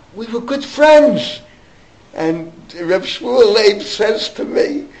we were good friends. And Rav Shmuel Leib says to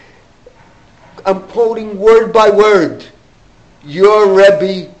me, I'm quoting word by word, your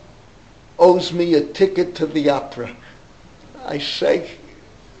Rebbe owes me a ticket to the opera. I say,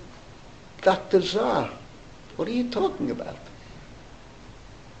 Dr. Zah, what are you talking about?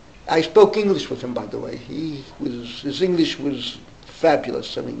 I spoke English with him, by the way. His English was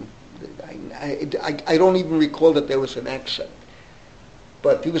fabulous. I mean, I don't even recall that there was an accent.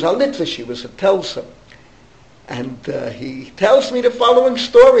 But he was a Litvish, he was a Telsa. And he tells me the following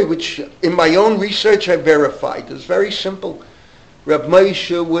story, which in my own research I verified. It's very simple. Reb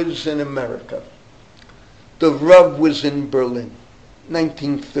Moshe was in America. The Rav was in Berlin,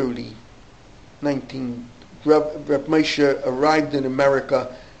 1930. Reb Moshe arrived in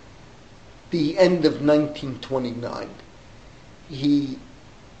America the end of 1929. He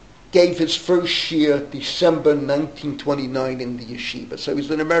gave his first year December 1929 in the yeshiva. So he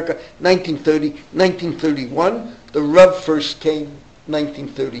was in America 1930, 1931. The Rav first came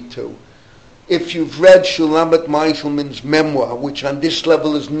 1932. If you've read Shulamet Meiselman's memoir, which on this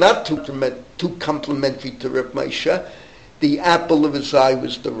level is not too complimentary to Rav Moshe, the apple of his eye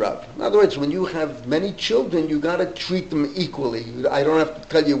was the Rav. In other words, when you have many children, you got to treat them equally. I don't have to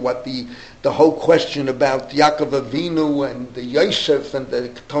tell you what the whole question about Yaakov Avinu and the Yosef and the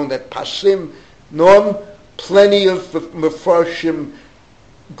Ketonet Pasim, Norm, plenty of Mefarshim,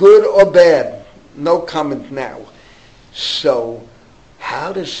 good or bad. No comment now. So,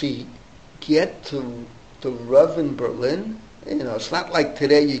 how does he get to the Rav in Berlin? You know, it's not like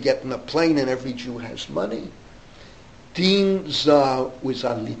today you get in a plane and every Jew has money. Dean Zah was a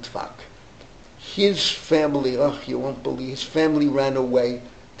Litvak. His family, you won't believe, his family ran away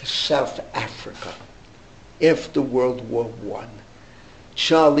to South Africa after World War I.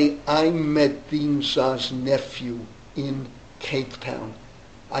 Charlie, I met Dean Zah's nephew in Cape Town.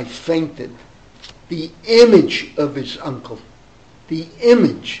 I fainted. The image of his uncle. The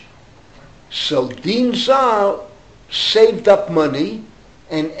image. So Dean Zah saved up money,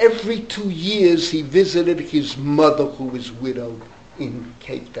 and every 2 years he visited his mother, who was widowed in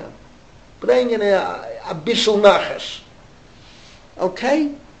Cape Town. Bringing a bissel nachas.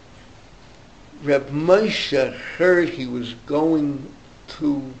 Okay? Reb Moshe heard he was going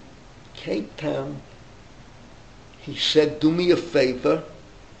to Cape Town. He said, do me a favor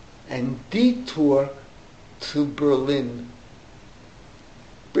and detour to Berlin.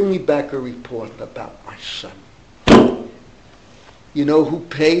 Bring me back a report about my son. You know who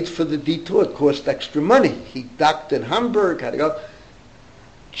paid for the detour? It cost extra money. He docked in Hamburg, had to go.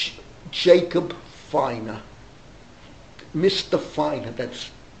 Jacob Feiner. Mr. Feiner, that's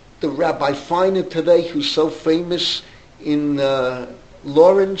the Rabbi Feiner today, who's so famous in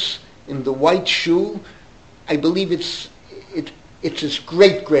Lawrence, in the white shul. I believe it's his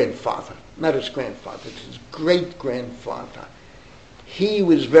great-grandfather, not his grandfather, it's his great-grandfather. He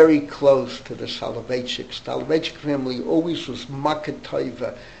was very close to the Soloveitchiks. The Soloveitchik family always was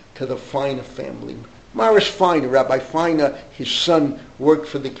makatova to the Feiner family. Morris Feiner, Rabbi Feiner, his son worked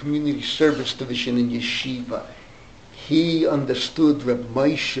for the community service division in Yeshiva. He understood Reb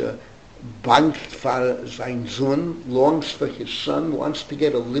Moshe bangt for sein Sohn, longs for his son, wants to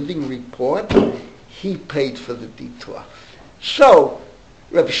get a living report. He paid for the detour. So,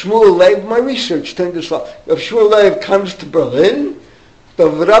 Reb Shmuel Leib, my research turned this off. Reb Shmuel Leib comes to Berlin, the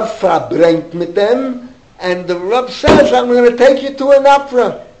Rav verbrengt mit them, and the Rav says, I'm going to take you to an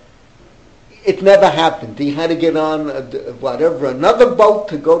opera. It never happened. He had to get on another boat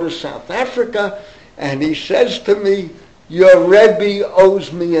to go to South Africa, and he says to me, your Rebbe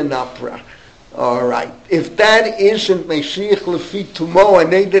owes me an opera. All right. If that isn't Mesiach Lefi Tumo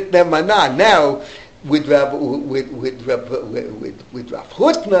and Eidet Nemanah, now with Rav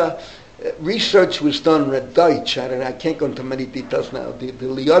Hutner, research was done at Deutsch. I can't go into many details now. The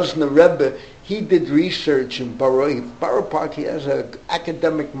Liozner Rebbe, he did research in Borough Park. He has an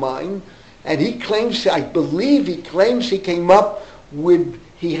academic mind, and he claims he came up with.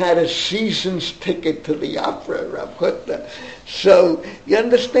 He had a season's ticket to the opera, Rav Hutner. So, you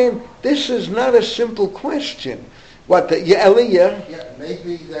understand, this is not a simple question. Eli, yeah? Yeah,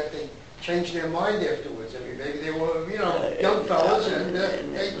 maybe that they changed their mind afterwards. I mean, maybe they were, young fellas, and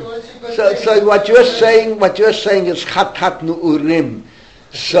they thought it's a good thing. So what you're saying is Chat Nu'urim.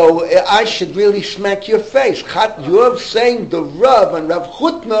 So I should really smack your face. You're saying the Rav and Rav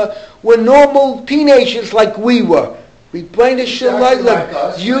Hutner were normal teenagers like we were. We play the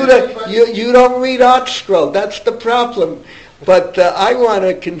Shalayla. You don't read Art Scroll. That's the problem. But I want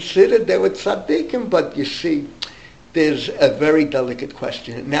to consider they were tzaddikim. But you see, there's a very delicate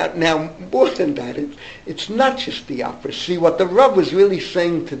question. Now more than that, it's not just the opera. See, what the Rav was really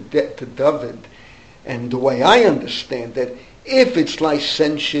saying to David, and the way I understand it, if it's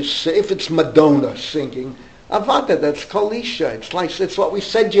licentious, if it's Madonna singing, Avada, that's Kol Isha. It's what we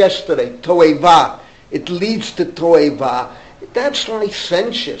said yesterday, Toeva. It leads to Toeva. That's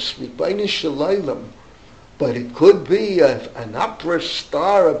licentious, but it could be an opera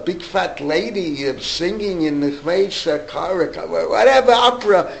star, a big fat lady singing in the whatever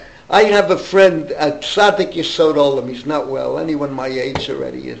opera. I have a friend at Tzaddik Yesod Olam. He's not well. Anyone my age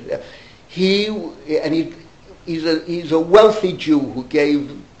already. He's a wealthy Jew who gave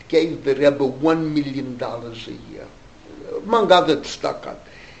the Rebbe $1 million a year, among other tzedakah.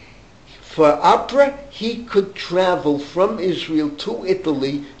 For opera, he could travel from Israel to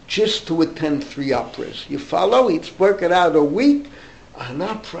Italy just to attend 3 operas. You follow? He'd work it out a week. An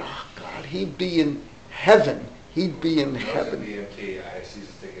opera, God, he'd be in heaven. He'd be in heaven. BMT, I had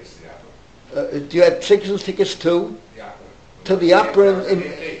season tickets to the opera. Do you have season tickets too? The opera. To the opera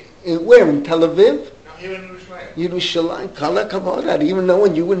in where? In Tel Aviv? No, here in Yerushalayim. Yerushalayim. Kala Kavod. I didn't even know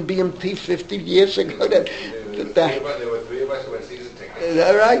when you were in BMT 50 years ago that. There were 3 of us who had season tickets.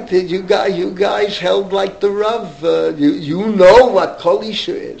 All right, you guys held like the Rav. You know what Kol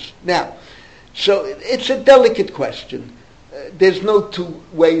Isha is. Now, so it's a delicate question. There's no two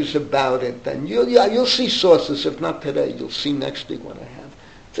ways about it. And you'll see sources. If not today, you'll see next week what I have.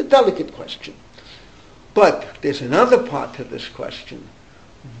 It's a delicate question. But there's another part to this question.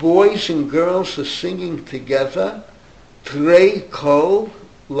 Boys and girls are singing together. Trei kol.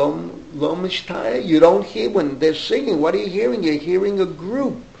 You don't hear when they're singing. What are you hearing? You're hearing a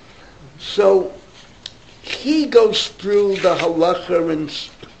group. So he goes through the halacha and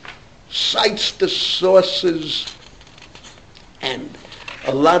cites the sources and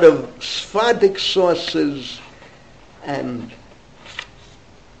a lot of Sephardic sources, and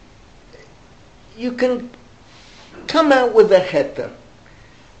you can come out with a heter,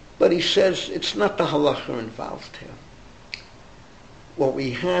 but he says it's not the halacha involved here. What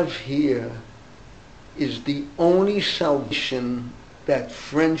we have here is the only salvation that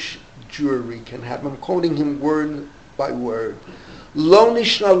French Jewry can have. I'm quoting him word by word. Lo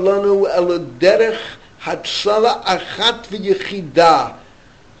nishna lanu elo derech hatzala achat v'yechida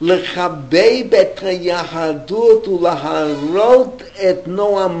lechabei bet hayahadut ulaharot et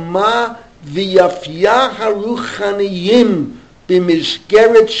noama v'yafya haruchaniyim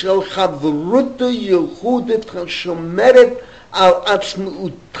b'mizgeret shel chavruta yehudet hashomeret al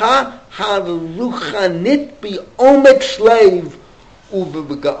atzmuta haruchanit b'omet slave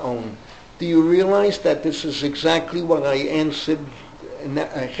uve'b'gaon. Do you realize that this is exactly what I answered an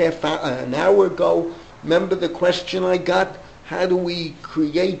hour ago? Remember the question I got? How do we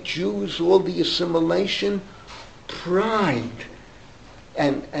create Jews? All the assimilation? Pride.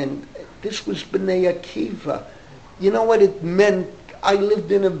 And this was Bnei Akiva. You know what it meant? I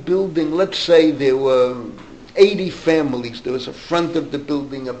lived in a building, let's say there were 80 families. There was a front of the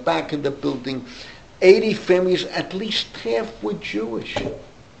building, a back of the building. 80 families, at least half were Jewish.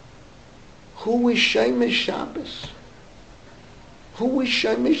 Who is Shemesh Shabbos? Who is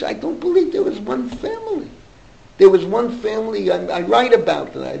Shemesh? I don't believe there was one family. There was one family I write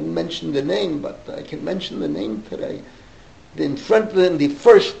about, and I didn't mention the name, but I can mention the name today. On the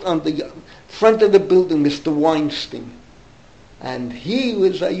front of the building, Mr. Weinstein. And he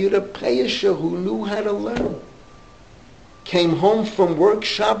was a Yudah Peyesha who knew how to learn. Came home from work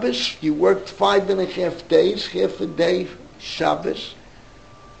Shabbos. He worked 5.5 days, half a day Shabbos.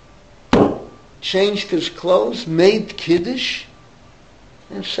 Changed his clothes, made Kiddush,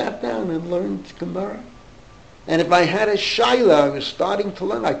 and sat down and learned Gemara. And if I had a shaila, I was starting to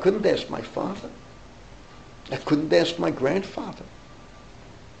learn, I couldn't ask my father. I couldn't ask my grandfather.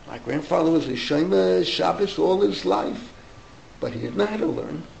 My grandfather was a Shemesh Shabbos all his life, but he didn't know how to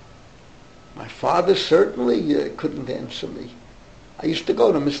learn. My father certainly couldn't answer me. I used to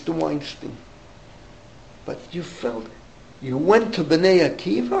go to Mr. Weinstein. But you went to Bnei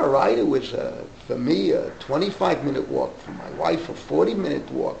Akiva, right? It was, for me, a 25-minute walk. For my wife, a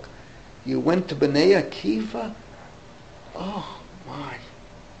 40-minute walk. You went to Bnei Akiva? Oh, my.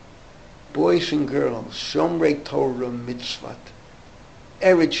 Boys and girls, Shomrei Torah Mitzvot,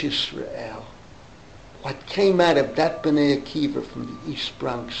 Eretz Yisrael. What came out of that Bnei Akiva from the East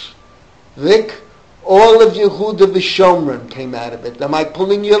Bronx? Vic, all of Yehuda V'Shomron came out of it. Am I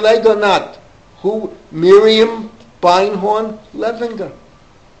pulling your leg or not? Who? Miriam Beinhorn Levinger.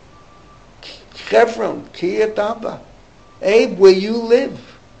 Chevron, Kiryat Arba. Abe, where you live,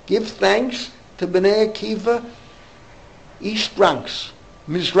 give thanks to Bnei Akiva, East Bronx,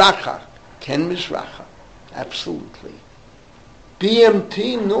 Mizracha, Ken Mizracha, absolutely.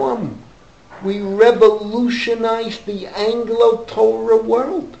 BMT, Norm, we revolutionized the Anglo-Torah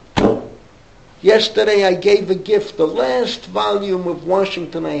world. Yesterday I gave a gift, the last volume of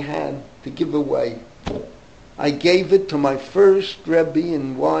Washington I had to give away. I gave it to my first Rebbe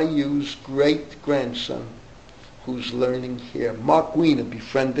in YU's great-grandson, who's learning here. Mark Wiener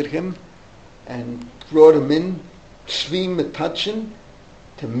befriended him and brought him in, Tzvi Metuchin,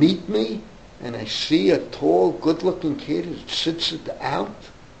 to meet me, and I see a tall, good-looking kid who sits it out.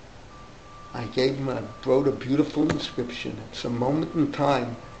 I gave him wrote a beautiful inscription. It's a moment in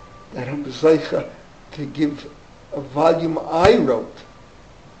time that I was zeicha to give a volume I wrote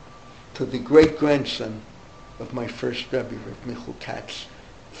to the great-grandson of my first Rebbe, Rav Michal Katz.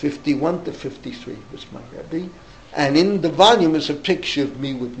 51 to 53 was my Rebbe. And in the volume is a picture of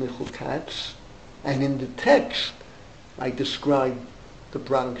me with Michal Katz. And in the text, I describe the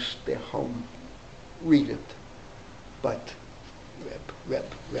Bronx, their home. Read it. But Reb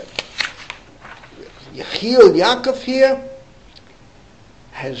Yechiel Yaakov here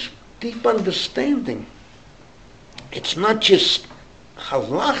has deep understanding. It's not just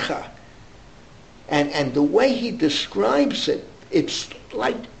halacha. And the way he describes it, it's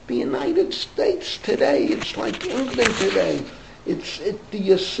like the United States today. It's like England today. It's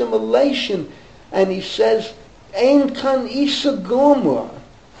the assimilation. And he says, Ein kan isa gomor.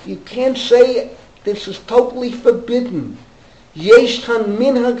 You can't say this is totally forbidden. Yesh kan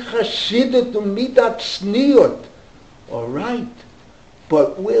minhag chassidut umidat tzniut. All right.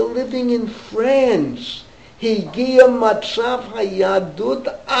 But we're living in France. Higia matzav hayadut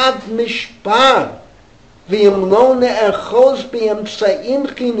ad mishpar. V'im lo ne'echos b'emtza'im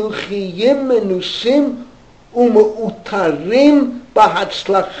chinuchiyim menusim u'me'utarim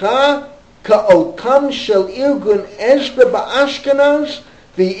b'hatzlacha ka'otam shel irgun Ezra b'Ashkenaz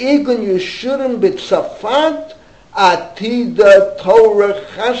v'irgun Yeshurun b'Tzafat atida Torah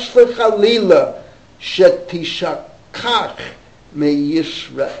chas v'chalila shetishakach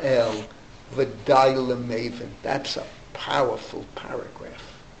me'Yisrael v'day l'maven. That's a powerful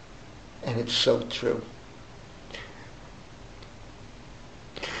paragraph. And it's so true.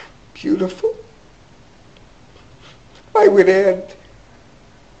 Beautiful. I would add,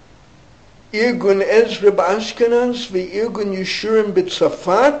 Irgun Ezra b'Ashkenaz v'Irgun Yeshurim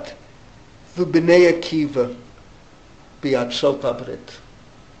b'Tzafat v'Bnei Akiva b'Atzot Abrit.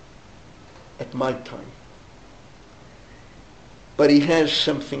 At my time. But he has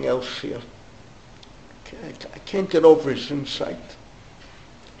something else here. I can't get over his insight.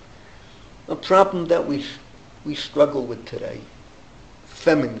 A problem that we struggle with today.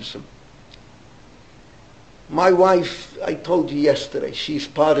 Feminism. My wife, I told you yesterday, she's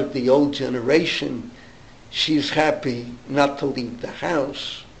part of the old generation. She's happy not to leave the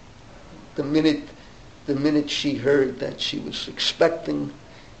house. The minute she heard that she was expecting,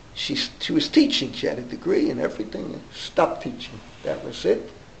 she was teaching. She had a degree and everything. And stopped teaching. That was it.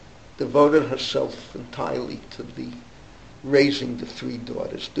 Devoted herself entirely to the raising the 3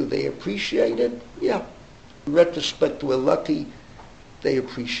 daughters. Do they appreciate it? Yeah. In retrospect, we're lucky they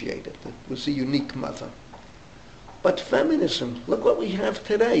appreciated. It was a unique mother. But feminism, look what we have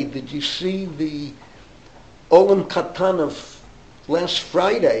today. Did you see the Olam Katan of last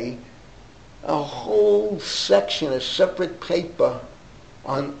Friday? A whole section, a separate paper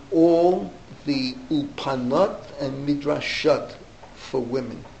on all the ulpanot and midrashot for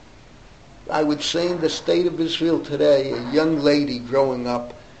women. I would say in the state of Israel today, a young lady growing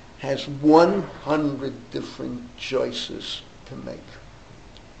up has 100 different choices to make.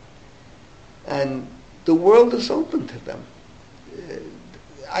 And the world is open to them.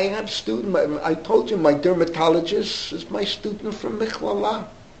 I have students, I told you my dermatologist is my student from Michlala.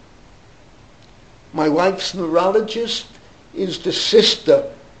 My wife's neurologist is the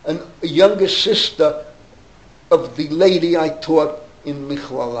sister, a younger sister of the lady I taught in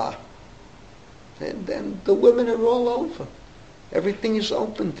Michlala. And then the women are all over. Everything is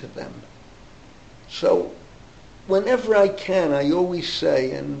open to them. So whenever I can, I always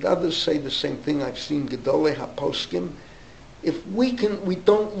say, and others say the same thing, I've seen Gedolei HaPoskim, if we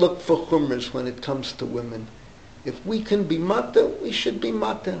don't look for chumras when it comes to women. If we can be mata, we should be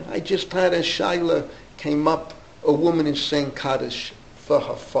mata. I just had a shaila came up, a woman is saying Kaddish for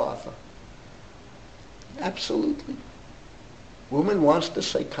her father. Absolutely. Woman wants to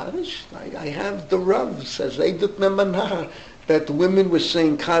say Kaddish. I have the Rav, says Eidut Nemanah, that women were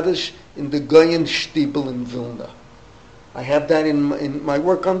saying Kaddish in the Goyen Shtibel in Vilna. I have that in my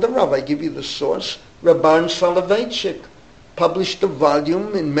work on the Rav. I give you the source. Rabban Soloveitchik published a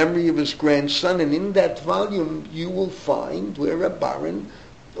volume in memory of his grandson, and in that volume you will find where a baron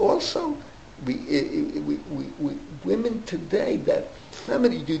also, women today, that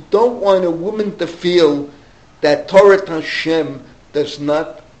feminine, you don't want a woman to feel that Torah Hashem does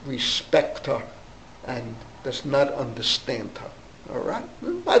not respect her and does not understand her. All right?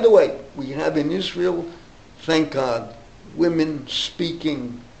 And by the way, we have in Israel, thank God, women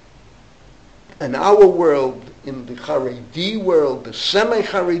speaking in our world, in the Haredi world, the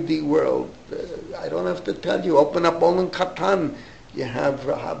semi-Haredi world. I don't have to tell you, open up Olam Katan, you have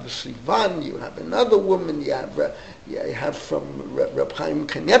Rahav Sivan, you have another woman, you have from Reb Chaim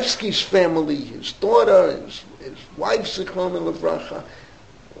Kanevsky's family, his daughter, his wife, Zichron Levracha.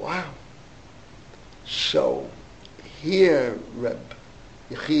 Wow. So here Reb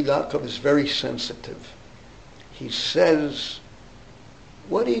Yechiel Yaakov is very sensitive. He says,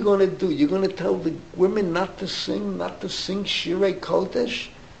 what are you going to do? You're going to tell the women not to sing Shirei Kodesh?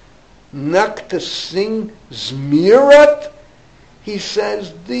 Not to sing Zmirat? He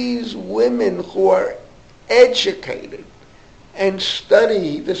says these women who are educated and study,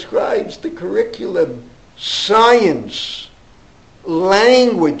 he describes the curriculum, science,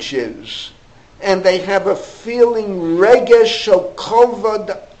 languages, and they have a feeling regesh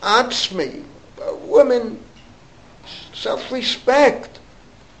kovad atzmi, a woman, self-respect.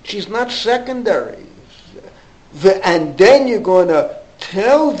 She's not secondary. And then you're going to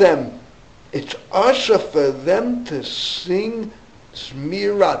tell them it's usher for them to sing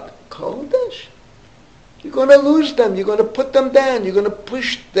Zmirat Kodesh? You're going to lose them. You're going to put them down. You're going to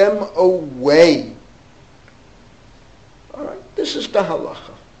push them away. All right, this is the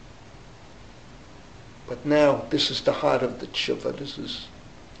halacha. But now, this is the heart of the tshuva. This is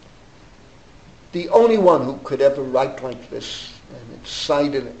the only one who could ever write like this, and it's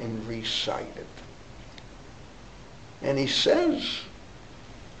cited and recited. And he says,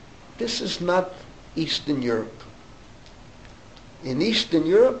 this is not Eastern Europe. In Eastern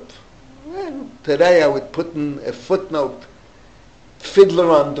Europe, well, today I would put in a footnote, Fiddler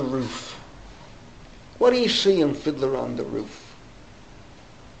on the Roof. What do you see in Fiddler on the Roof?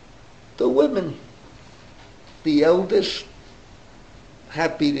 The women, the eldest,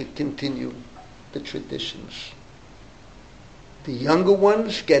 happy to continue the traditions. The younger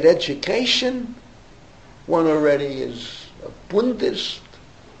ones get education. One already is a Bundist.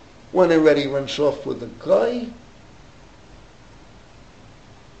 One already runs off with a guy.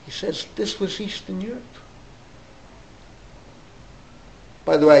 He says this was Eastern Europe.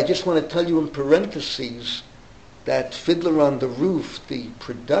 By the way, I just want to tell you in parentheses that Fiddler on the Roof, the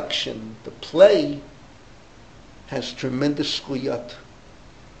production, the play, has tremendous zchuyot.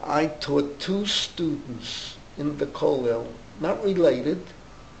 I taught 2 students in the kollel, not related,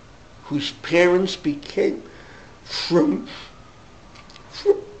 whose parents became from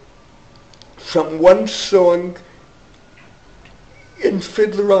one song in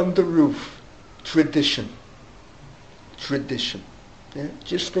Fiddler on the Roof. Tradition. Yeah?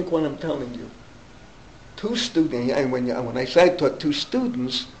 Just think what I'm telling you. 2 students, and when I say I taught 2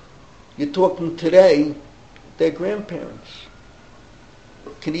 students, you're talking today, their grandparents.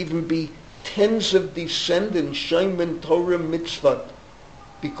 Can even be tens of descendants, Shaiman Torah Mitzvah,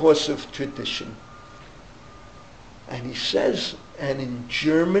 because of tradition. And he says, and in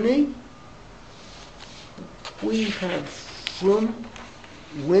Germany, we have from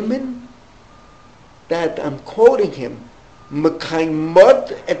women that, I'm quoting him,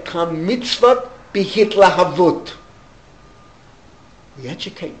 Mekaimot et ha-mitzvot bihitlahavut. We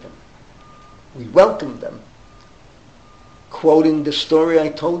educate them. We welcome them. Quoting the story I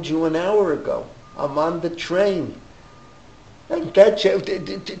told you an hour ago. I'm on the train. And that child,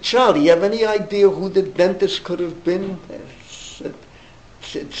 do you have any idea who the dentist could have been?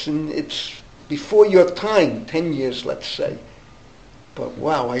 It's before your time, 10 years, let's say. But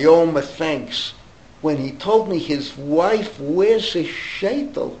wow, I owe him a thanks. When he told me his wife wears a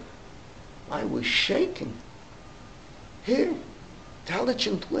sheitel, I was shaking. Here,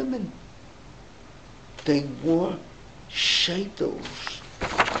 intelligent women, they wore sheitels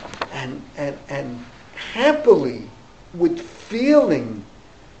and happily, with feeling,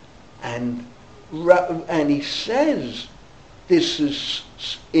 and he says, this is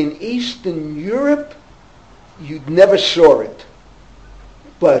in Eastern Europe, you never saw it.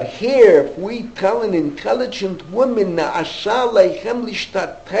 But here, if we tell an intelligent woman, Na'asa leichem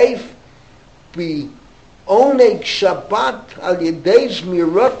lishtatef bi oneg Shabbat al yedei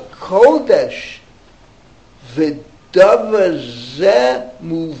zmirot kodesh, v'davar zeh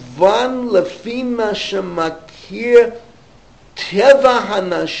muvan lefi ma shemakir teva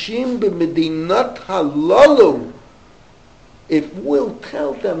hanashim b'medinot halolu. If we'll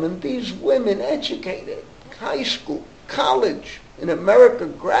tell them, and these women educated, high school, college, in America,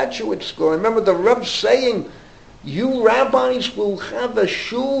 graduate school. I remember the Rav saying, you rabbis will have a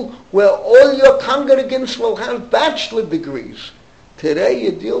shul where all your congregants will have bachelor degrees. Today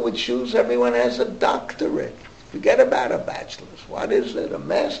you deal with shuls, everyone has a doctorate. Forget about a bachelor's. What is it? A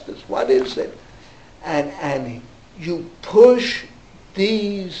master's? What is it? And you push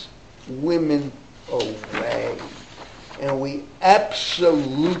these women away. And we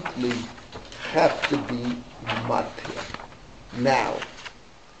absolutely have to be matir. Now,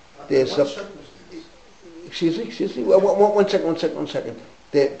 there's a... Excuse me? One second.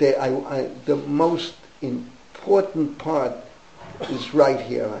 The most important part is right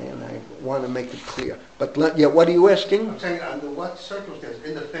here, and I want to make it clear. But, what are you asking? I'm saying, under what circumstances?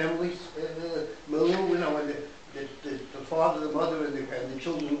 In the families, when the father, the mother, and the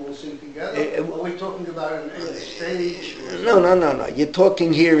children all sing together? Are we talking about a stage? No. You're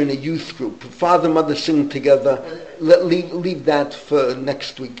talking here in a youth group. Father, mother sing together. Leave that for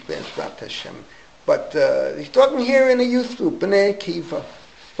next week, Be'ezrat Hashem. But you're talking here in a youth group, in a kiva.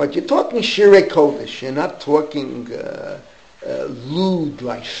 But you're talking Shirei Kodesh. You're not talking lewd,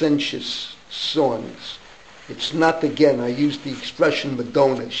 licentious songs. It's not, again, I use the expression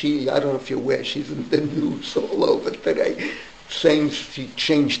Madonna. I don't know if you're aware, she's in the news all over today, saying she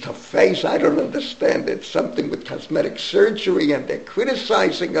changed her face. I don't understand it. Something with cosmetic surgery, and they're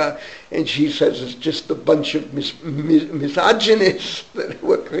criticizing her, and she says it's just a bunch of misogynists that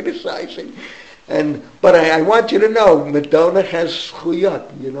we're criticizing. But I want you to know, Madonna has chuyot.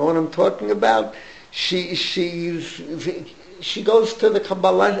 You know what I'm talking about? She goes to the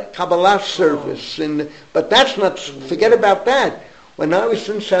Kabbalah service, but that's not. Forget about that. When I was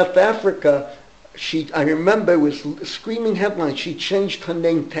in South Africa, I remember it was screaming headlines. She changed her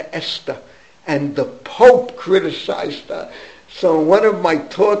name to Esther, and the Pope criticized her. So in one of my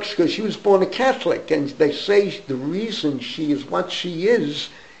talks, because she was born a Catholic, and they say the reason she is what she is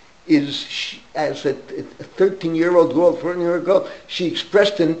she, as a 13-year-old girl, 14-year-old girl, she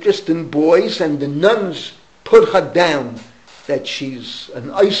expressed an interest in boys, and the nuns put her down. That she's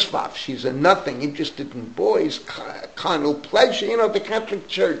an eisvaf, she's a nothing, interested in boys, carnal pleasure, the Catholic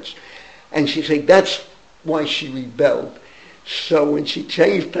Church. And she said that's why she rebelled. So when she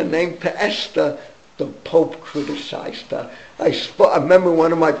changed her name to Esther, the Pope criticized her. I remember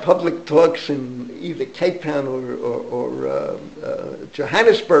one of my public talks in either Cape Town or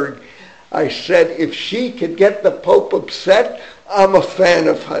Johannesburg, I said, if she could get the Pope upset, I'm a fan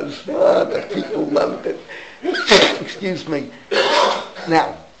of hers. The people loved it. Excuse me.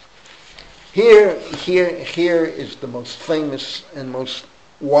 Now, here is the most famous and most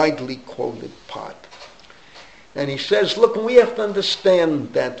widely quoted part. And he says, look, we have to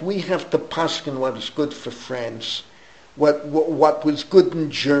understand that we have to paskin what is good for France, what was good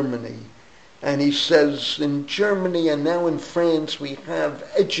in Germany. And he says, in Germany and now in France, we have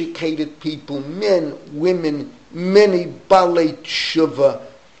educated people, men, women, many balei tshuva,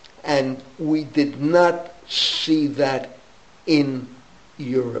 and we did not see that in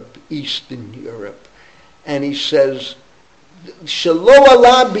Europe, Eastern Europe. And he says, Shelo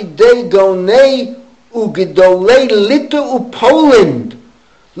ala bidei gonei ugedolei Little Poland,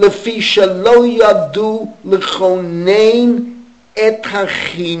 לפי שלא ידעו לכונן את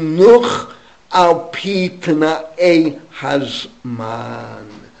החינוך על פי תנאי הזמן.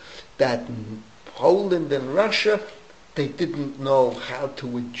 That in Poland and Russia, they didn't know how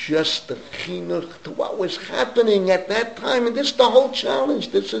to adjust the chinuch to what was happening at that time. And this is the whole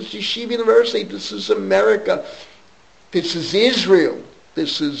challenge. This is Yeshiva University. This is America. This is Israel.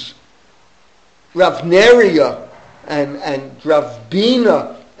 This is Rav Neria and Rav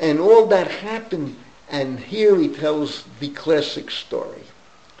Bina, and all that happened. And here he tells the classic story.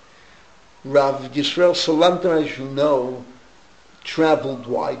 Rav Yisrael Salanter, as you know, traveled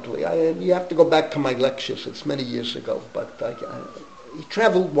widely. You have to go back to my lectures. It's many years ago, but he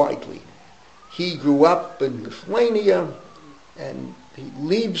traveled widely. He grew up in Lithuania, and he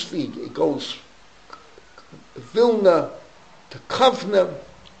leaves. He goes Vilna to Kovna,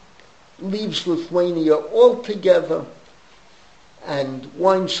 leaves Lithuania altogether, and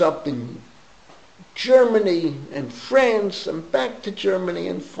winds up in Germany and France and back to Germany,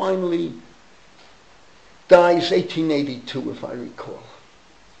 and finally dies 1882, if I recall.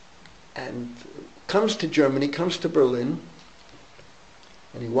 And comes to Germany, comes to Berlin,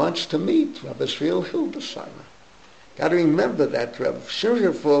 and he wants to meet Rav Israel Hildesheimer. Got to remember that Rav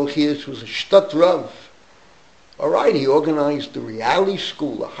Shimshon here was a Shtat Rav. All right, he organized the Reali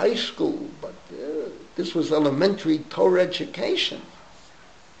school, a high school, but this was elementary Torah education.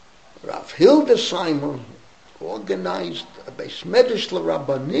 Rav Hildesheimer organized a Beis Medrash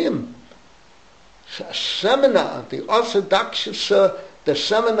LeRabbanim, a seminar, the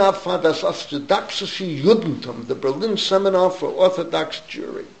seminar for das Orthodoxische Judentum, the Berlin seminar for Orthodox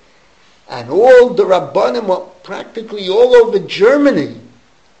Jewry. And all the Rabbanim were practically all over Germany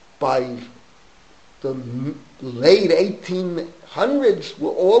by the late 1800s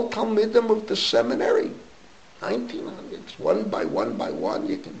were all Talmidim of the seminary. 1900s, one by one,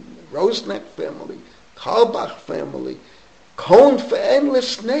 you can, Rosneck family, Karlbach family, Cohn for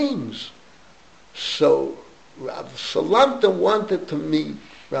endless names. So Rav Salanter wanted to meet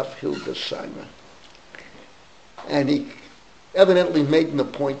Rav Hildesheimer. And he evidently made an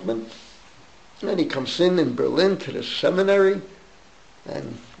appointment. And he comes in Berlin to the seminary,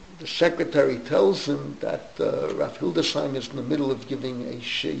 and the secretary tells him that Rav Hildesheimer is in the middle of giving a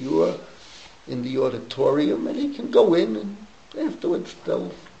shiur in the auditorium, and he can go in, and afterwards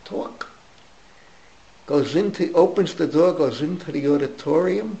they'll talk. Opens the door, goes into the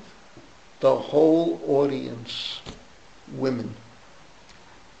auditorium, the whole audience, women.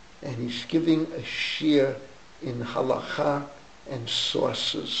 And he's giving a shiur in halacha and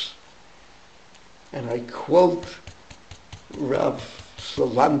sources. And I quote Rav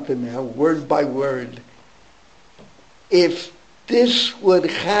Salanter now, word by word. If this would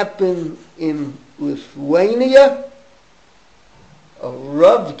happen in Lithuania, a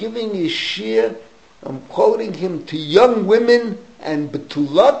Rav giving his shiur, I'm quoting him, to young women and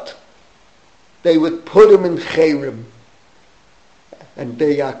betulot, they would put him in cherem. And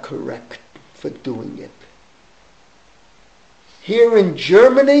they are correct for doing it. Here in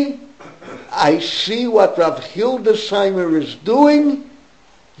Germany, I see what Rav Hildesheimer is doing.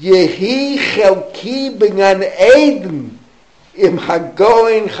 Yehi chelki b'gan Eden im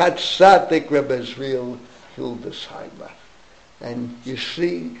hagoin chatzadik Reb Israel Hildesheimer. And you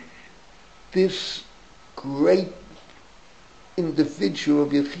see, this great individual of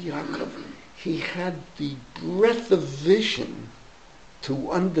Yechi Yaakov, he had the breadth of vision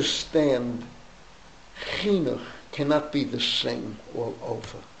to understand chinuch cannot be the same all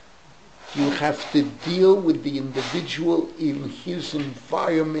over. You have to deal with the individual in his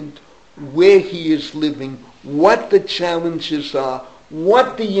environment, where he is living, what the challenges are,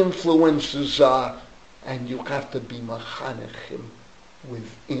 what the influences are, and you have to be machanech him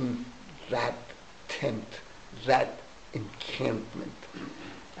within that tent, that encampment.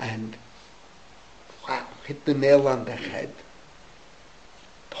 And wow, hit the nail on the head.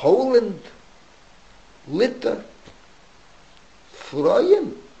 Poland, Litter,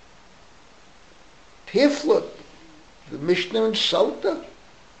 Freuen, Tiflut, the Mishnah and Salta,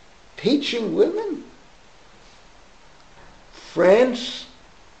 teaching women. France,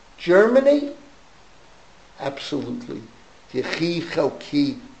 Germany, absolutely. Yechi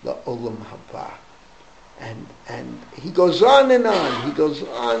chelki la'olam haba. And he goes on and on. He goes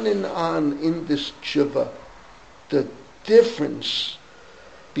on and on in this tshuva. The difference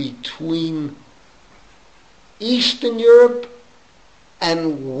between Eastern Europe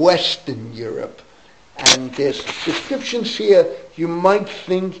and Western Europe. And there's descriptions here, you might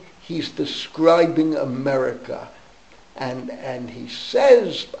think he's describing America. And he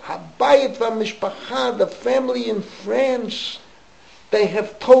says, Habayit v'mishpacha, the family in France, They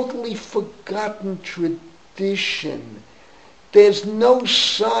have totally forgotten tradition. There's no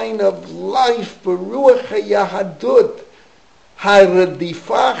sign of life. Beruach HaYahadut.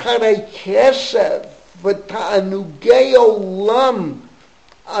 Haradifa Acharei Kesef v'ta'anugei olam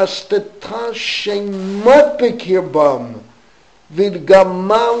astata shemot b'kirbam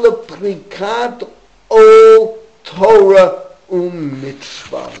v'gamal leprikat ol Torah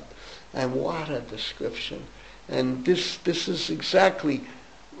u'mitzvah. And what a description. And this is exactly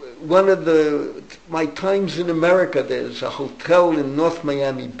one of my times in America. There's a hotel in North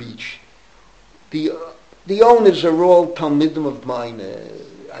Miami Beach. The owners are all Talmidim of mine,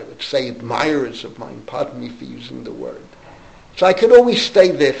 I would say admirers of mine, pardon me for using the word. So I could always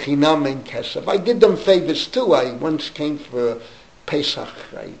stay there, Chinam and Kesef. I did them favors too. I once came for Pesach.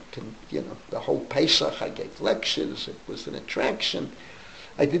 The whole Pesach, I gave lectures. It was an attraction.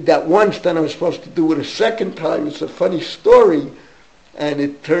 I did that once, then I was supposed to do it a second time. It's a funny story. And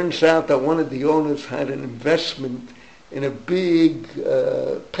it turns out that one of the owners had an investment in a big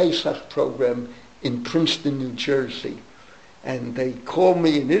Pesach program in Princeton, New Jersey. And they call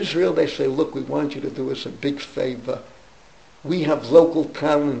me in Israel. They say, look, we want you to do us a big favor. We have local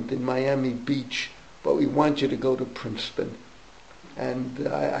talent in Miami Beach, but we want you to go to Princeton. And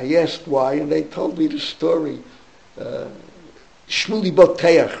I asked why, and they told me the story. Shmuley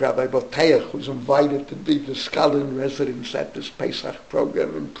Boteach, Rabbi Boteach, was invited to be the scholar in residence at this Pesach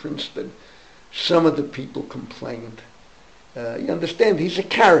program in Princeton. Some of the people complained. You understand, he's a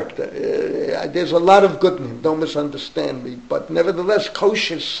character. There's a lot of good in him, don't misunderstand me. But nevertheless,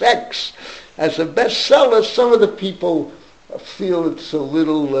 Kosher Sex, as a bestseller, some of the people feel it's a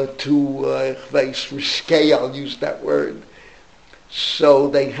little too risque, I'll use that word. So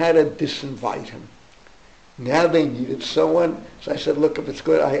they had to disinvite him. Now they needed someone. So I said, look, if it's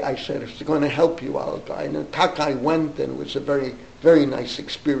good, I said, if it's going to help you, I'll go. And Takai went, and it was a very, very nice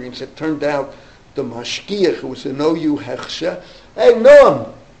experience. It turned out the mashgiach, who was an OU Hechsher, hey,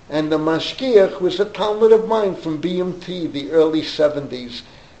 Noam! And the mashgiach was a Talmud of mine from BMT, the early 70s.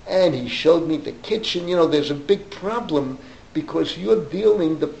 And he showed me the kitchen. There's a big problem because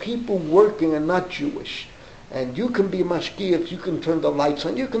the people working are not Jewish. And you can be a mashgiach, you can turn the lights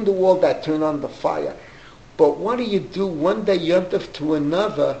on, you can do all that, turn on the fire. But what do you do one day Yontif to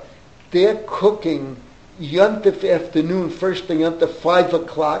another? They're cooking Yontif afternoon, first thing Yontif 5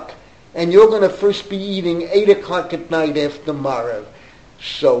 o'clock, and you're going to first be eating 8 o'clock at night after Marav.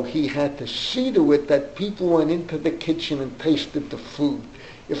 So he had to see to it that people went into the kitchen and tasted the food.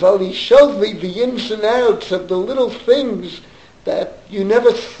 If only showed me the ins and outs of the little things that you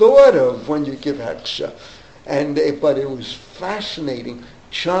never thought of when you give Hechsher. But it was fascinating.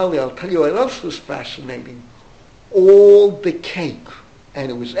 Charlie, I'll tell you what else was fascinating. All the cake, and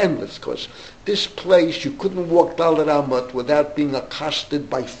it was endless, because this place, you couldn't walk Dalet Amot without being accosted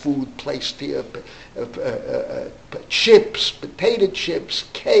by food placed here, chips, potato chips,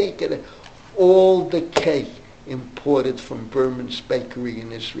 cake, and all the cake imported from Berman's Bakery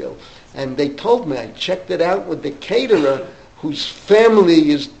in Israel. And they told me, I checked it out with the caterer, whose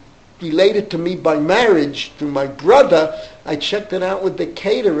family is related to me by marriage through my brother. I checked it out with the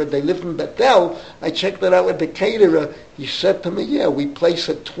caterer. They live in Bethel. I checked it out with the caterer. He said to me, yeah, we place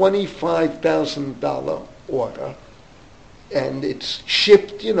a $25,000 order, and it's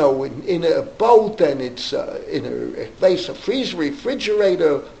shipped, in a boat, and it's in a place, a freezer,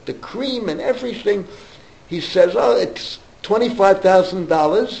 refrigerator, the cream and everything. He says, it's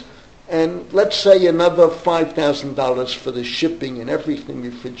 $25,000, and let's say another $5,000 for the shipping and everything,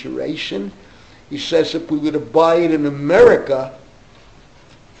 refrigeration. He says if we were to buy it in America,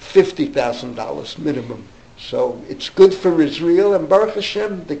 $50,000 minimum. So it's good for Israel, and Baruch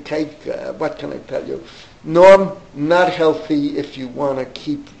Hashem, the cake, what can I tell you? Norm, not healthy if you want to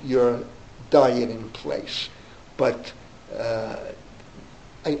keep your diet in place. But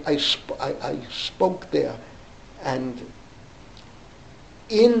I spoke there, and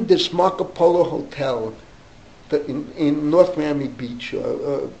in this Marco Polo hotel in North Miami Beach,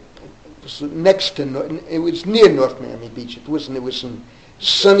 it was near North Miami Beach. It was in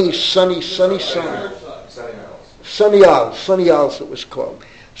Sunny Isles it was called.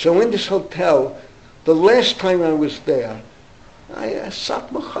 So in this hotel, the last time I was there,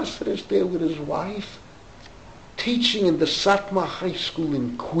 Satmar Chassid is there with his wife, teaching in the Satmar High School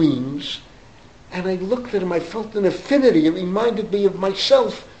in Queens. And I looked at him, I felt an affinity. It reminded me of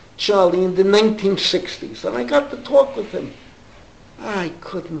myself, Charlie, in the 1960s. And I got to talk with him. I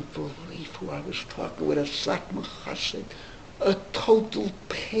couldn't believe who I was talking with, a Satmar Chassid, a total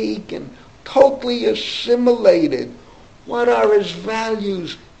pagan, totally assimilated. What are his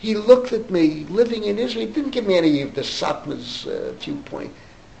values? He looked at me, living in Israel. He didn't give me any of the Satmar's viewpoint.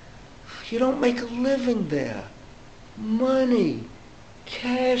 You don't make a living there. Money,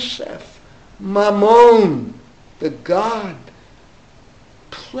 kesef, mammon, the God,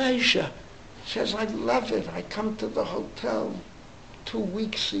 pleasure. He says, I love it. I come to the hotel 2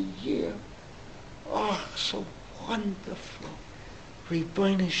 weeks a year. Oh, so wonderful.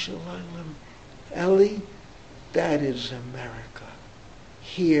 Ribono Shel Olam. Eli, that is America.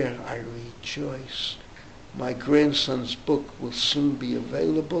 Here I rejoice. My grandson's book will soon be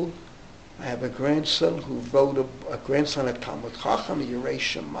available. I have a grandson who wrote a grandson at Talmud Chacham, Yerei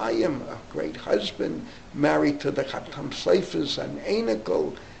Shemayim, a great husband, married to the Chatam Seifers and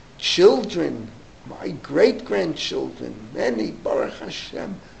Einikel, children, my great-grandchildren, many, Baruch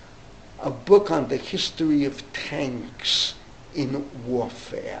Hashem, a book on the history of tanks in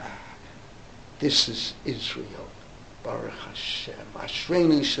warfare. This is Israel. Baruch Hashem.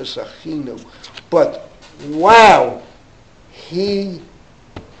 Ashreinu shezachinu. But, wow,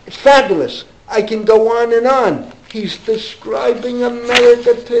 fabulous. I can go on and on. He's describing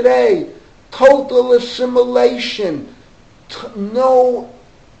America today. Total assimilation. No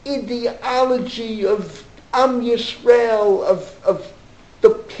ideology of Am Yisrael, of the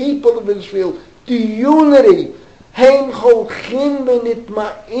people of Israel. The unity. Hein cholchim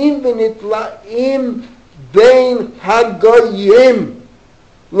v'nitma'im v'nitlaim bein hagoyim.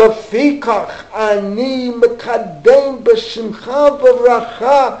 לפיכך אני מקדם בשמחה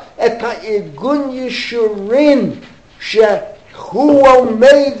וברכה את הארגון ישורין שהוא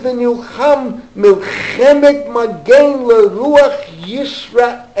עומד ונלחם מלחמת מגן לרוח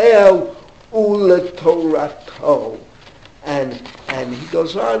ישראל ולתורתו. And he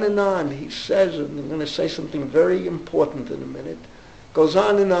goes on and on. He says, and I'm going to say something very important in a minute, goes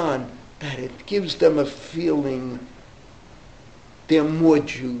on, that it gives them a feeling they're more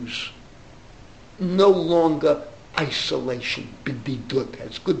Jews. No longer isolation, bididut,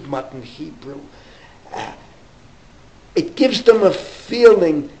 has good modern Hebrew. It gives them a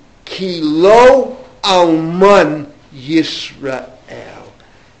feeling, ki lo alman Yisrael.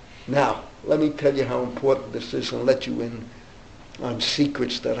 Now, let me tell you how important this is and let you in on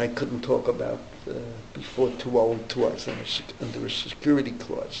secrets that I couldn't talk about before 202 us under a security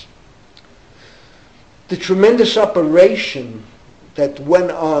clause. The tremendous operation that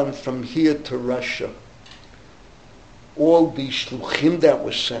went on from here to Russia, all the shluchim that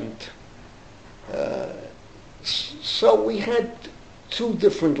were sent. So we had two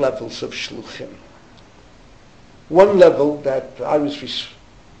different levels of shluchim. One level that I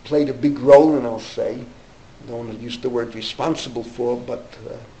played a big role in, I'll say, I don't want to use the word responsible for, but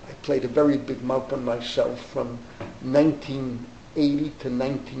I played a very big malkan myself from 1980 to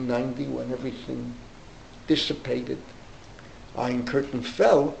 1990 when everything dissipated. Iron Curtain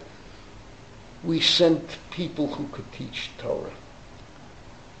fell, we sent people who could teach Torah.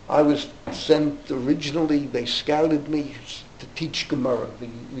 I was sent originally, they scouted me to teach Gemara. They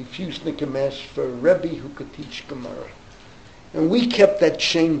refused Nikim asked for a Rebbe who could teach Gemara. And we kept that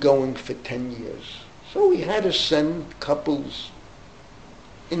chain going for 10 years. So we had to send couples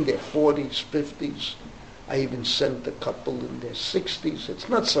in their 40s, 50s. I even sent a couple in their 60s. It's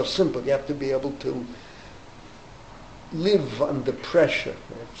not so simple. You have to be able to live under pressure.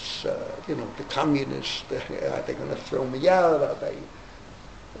 It's, the communists, are they going to throw me out? Are they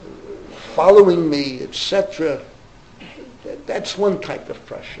following me, etc.? That's one type of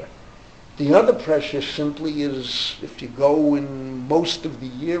pressure. The other pressure simply is, if you go in most of the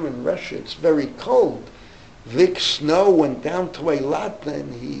year in Russia, it's very cold. Vic Snow went down to Eilat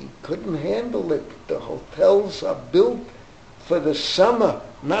and he couldn't handle it. The hotels are built for the summer,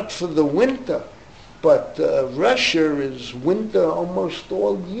 not for the winter. But Russia is winter almost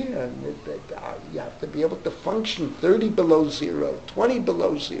all year. And you have to be able to function 30 below zero, 20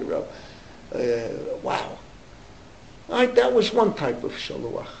 below zero. Wow. All right, that was one type of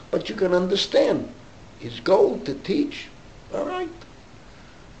shaluach. But you can understand, his goal to teach, all right.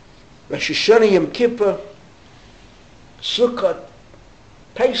 Rosh Hashanah, Yom Kippur, Sukkot,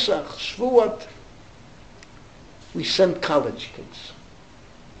 Pesach, Shavuot, we sent college kids.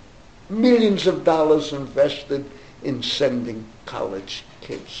 Millions of dollars invested in sending college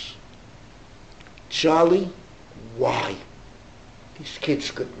kids. Charlie, why? These kids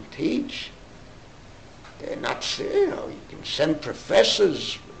couldn't teach. They're not, you can send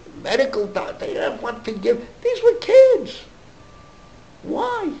professors, medical doctors, they don't want to give. These were kids.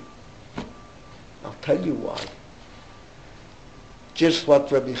 Why? I'll tell you why. Just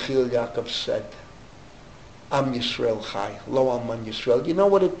what Rabbi Chil Yaakov said. Am Yisrael Chai, Lo Alman Yisrael. You know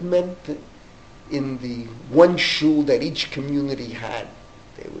what it meant in the one shul that each community had?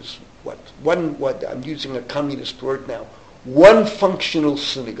 There was what I'm using a communist word now, one functional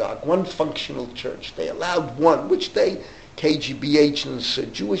synagogue, one functional church. They allowed one, which they, KGB agents,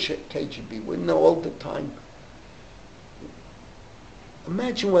 Jewish KGB, would know all the time.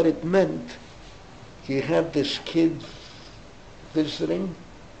 Imagine what it meant. You have this kid visiting,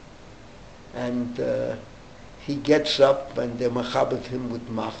 and he gets up, and they machabed him with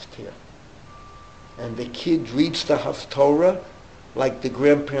maftir. And the kid reads the Haftorah like the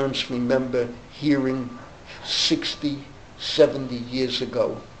grandparents remember hearing 60, 70 years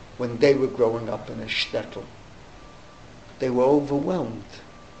ago when they were growing up in a shtetl. They were overwhelmed.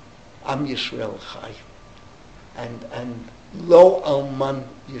 Am Yisrael Chai. And Lo Alman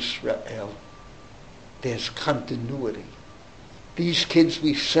Yisrael. There's continuity. These kids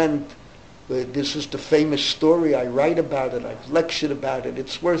we sent, this is the famous story, I write about it, I've lectured about it,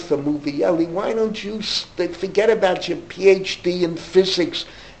 it's worth a movie. Eli, why don't you forget about your PhD in physics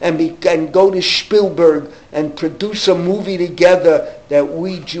and go to Spielberg and produce a movie together that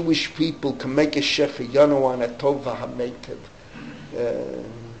we Jewish people can make a shechiyanu on a tova hametiv.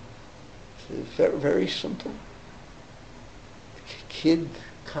 Very, very simple. The kid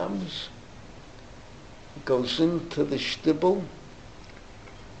comes, goes into the shtibel,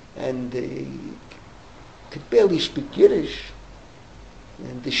 and he could barely speak Yiddish.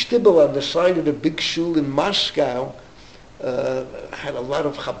 And the shtibel on the side of the big shul in Moscow had a lot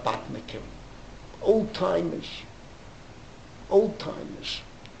of Chabadnikim, old-timers.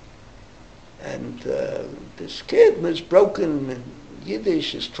 And this kid in his broken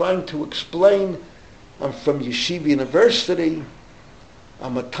Yiddish is trying to explain, I'm from Yeshiva University,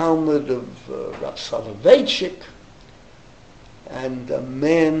 I'm a Talmud of Rav Soloveitchik, and a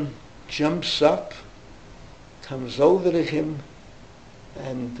man jumps up, comes over to him,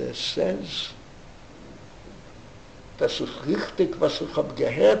 and says, "Das ist richtig, was ich hab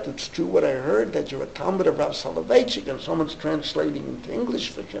gehört. It's true what I heard, that you're a Talmud of Rav Soloveitchik," and someone's translating into English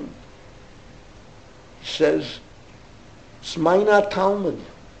for him. He says, "It's meine Talmud.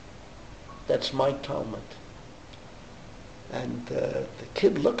 That's my Talmud." And the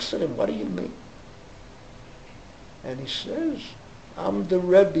kid looks at him, "What do you mean?" And he says, "I'm the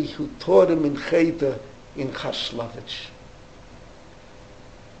Rebbe who taught him in Cheder in Chaslovich.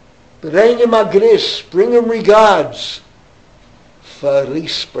 Bring him a gris, bring him regards for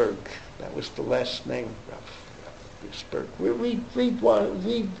Riesberg." That was the last name, Rav Riesberg.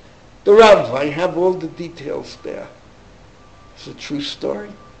 Read the Rav. I have all the details there. It's a true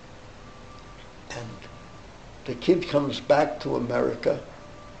story. And the kid comes back to America,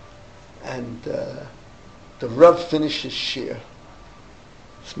 and the Rav finishes shir.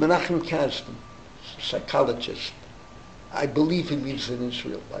 It's Menachem Kasdan, a psychologist. I believe he lives in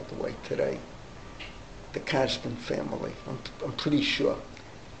Israel, by the way, today. The Kasdan family, I'm pretty sure.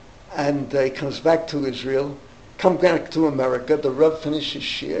 And he comes back to Israel, comes back to America. The Rav finishes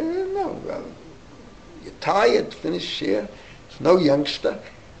shir. No, you're tired, finish shir. It's no youngster.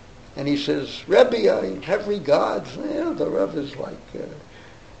 And he says, "Rebbe, I have regards." The Rav is like,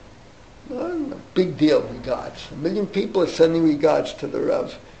 no, big deal, regards. 1 million people are sending regards to the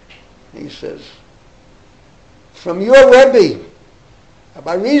Rav. He says, "From your Rebbe,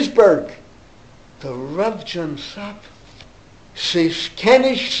 Rabbi Riesberg." The Rav jumps up, says, "Can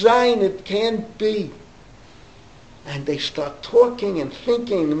ich sein? It can't be." And they start talking and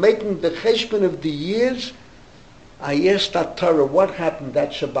thinking and making the cheshbon of the years. I asked Torah what happened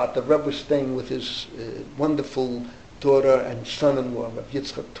that Shabbat. The Rebbe was staying with his wonderful daughter and son-in-law, Rav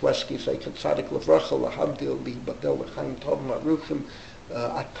Yitzchak Tweski, Zeichet Tzadik Levracha, Lahavdil, Lihibatel, L'chaim Tov, Maruchim,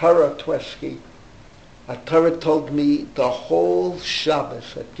 Atara Tweski. Atara told me the whole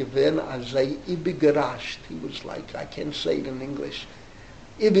Shabbos had given as a ibigarasht. He was like, I can't say it in English,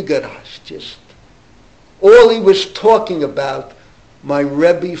 ibigarasht, just all he was talking about. My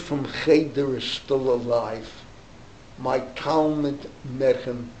Rebbe from Cheder is still alive. My Talmud met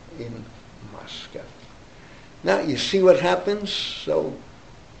him in Moscow. Now, you see what happens? So,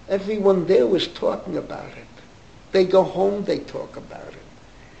 everyone there was talking about it. They go home, they talk about it.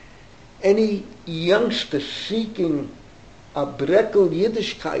 Any youngster seeking a Brekel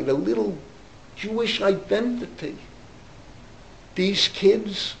Yiddishkeit, a little Jewish identity, these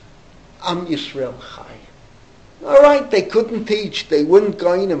kids, Am Yisrael Chai. All right, they couldn't teach, they wouldn't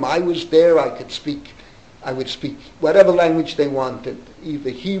go in him. I was there, I would speak whatever language they wanted,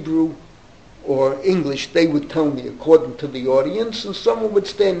 either Hebrew or English. They would tell me according to the audience, and someone would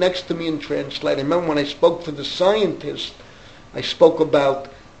stand next to me and translate. I remember when I spoke for the scientists, I spoke about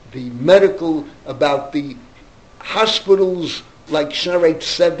the medical, about the hospitals like Shaarei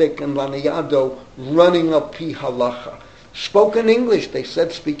Tzedek and Laniado running up Pi Halacha. spoken English. They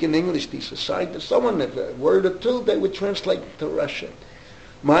said speak in English. They assigned to someone a word or two, they would translate to Russian.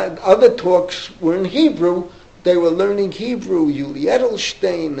 My other talks were in Hebrew. They were learning Hebrew. Yuli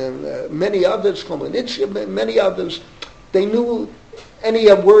Edelstein and many others, Komunitzia, many others. They knew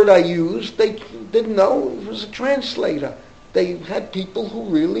any word I used. They didn't know it was a translator. They had people who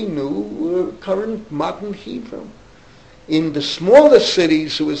really knew current modern Hebrew. In the smaller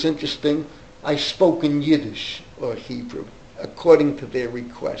cities, it was interesting, I spoke in Yiddish or Hebrew, according to their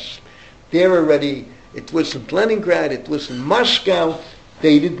request. There already, it was in Leningrad, it was in Moscow,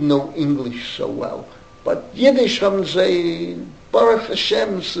 they didn't know English so well. But Yiddish haben sie, Baruch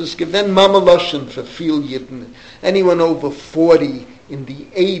Hashem, es ist gewinn Mamaloschen for viel Yidden. Anyone over 40 in the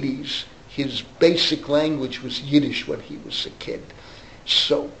 80s, his basic language was Yiddish when he was a kid.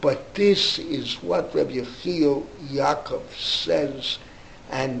 So, but this is what Rabbi Yechiel Yaakov says,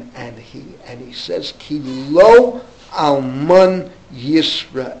 and he says, Ki lo alman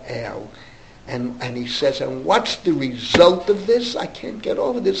Yisrael. And he says, and what's the result of this? I can't get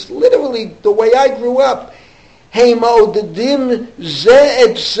over this. Literally, the way I grew up. Hey ma'odedim ze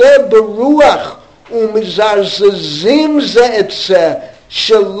et ze beruach umizazazim ze et ze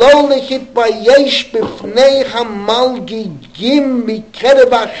שלא להתבייש בפני המלגיגים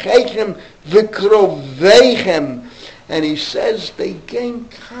מקרב אחיכם וקרוביכם. And he says they gain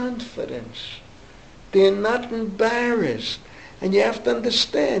confidence. They're not embarrassed. And you have to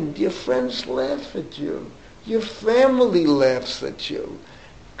understand, your friends laugh at you. Your family laughs at you.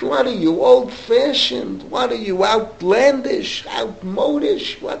 What are you, old-fashioned? What are you, outlandish,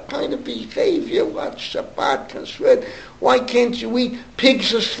 outmodish? What kind of behavior? What Shabbat, Kashrut? Why can't you eat?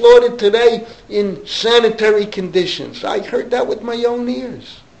 Pigs are slaughtered today in sanitary conditions. I heard that with my own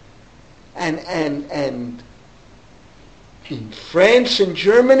ears. And in France and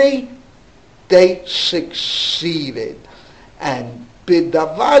Germany, they succeeded. And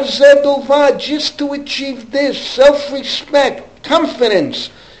b'davar zeh bilvad, just to achieve this, self-respect, confidence,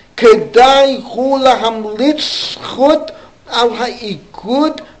 כדאי הוא להמליץ זכות על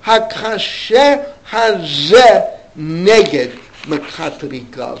האיגוד הקשה הזה נגד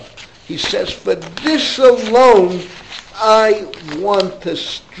מקטריגיו. He says, for this alone, I want to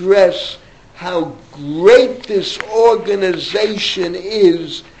stress how great this organization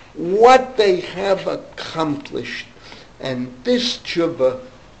is, what they have accomplished. And this tshuva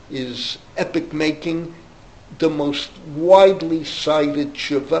is epic-making, the most widely cited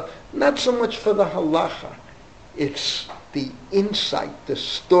tshuva, not so much for the halacha. It's the insight, the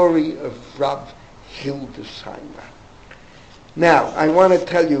story of Rav Hildesheimer. Now, I want to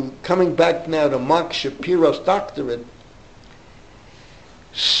tell you, coming back now to Mark Shapiro's doctorate,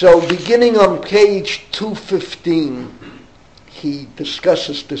 so beginning on page 215, he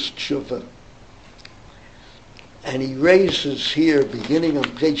discusses this tshuva. And he raises here, beginning on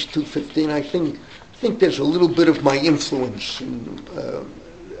page 215, I think there's a little bit of my influence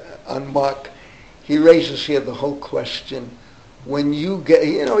on Mark. He raises here the whole question. When you get,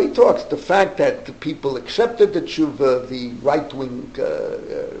 he talks the fact that the people accepted the tshuva, the right wing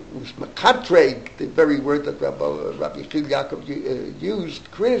was makatreg, the very word that Rabbi Yechiel Yaakov used,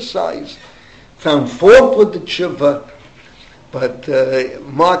 criticized, found fault with the tshuva. But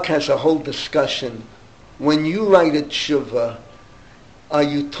Mark has a whole discussion. When you write a tshuva, are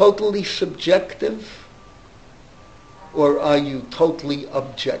you totally subjective or are you totally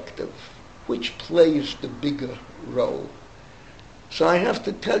objective? Which plays the bigger role? So I have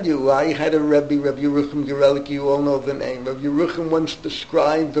to tell you, I had a Rebbe, Rabbi Yerucham Gerelik, you all know the name. Rabbi Yerucham once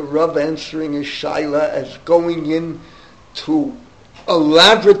described the Rav answering a shaila as going in to a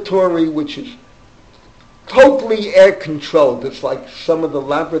laboratory which is totally air controlled. It's like some of the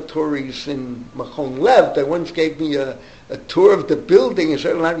laboratories in Machon Lev. They once gave me a tour of the building. You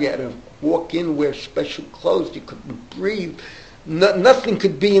had to walk in, wear special clothes. You couldn't breathe. Nothing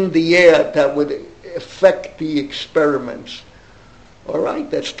could be in the air that would affect the experiments. All right,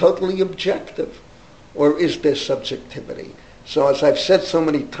 that's totally objective. Or is there subjectivity? So as I've said so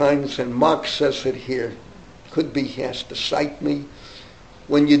many times, and Mark says it here, could be he has to cite me,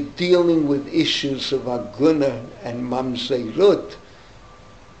 when you're dealing with issues of aguna and mamzerut,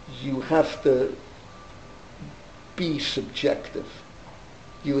 you have to be subjective.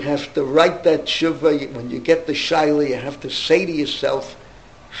 You have to write that tshuva. When you get the shaila, you have to say to yourself,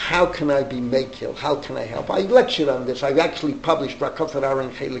 how can I be makil? How can I help? I lectured on this. I've actually published Rakafat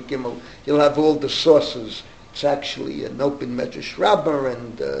Aron Chelik Gimel. You'll have all the sources. It's actually an open Medrash Rabbah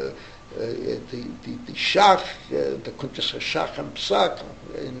and the Shach, the Kuntas HaShach and Psak,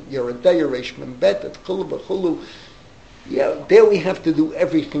 and Yerodei, Reish Membet, at Chulu B'Chulu. Yeah, there we have to do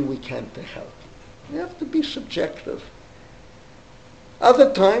everything we can to help. You have to be subjective.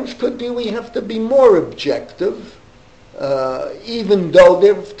 Other times could be we have to be more objective, even though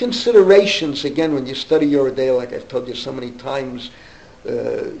there are considerations, again, when you study Yoreh De'ah, like I've told you so many times,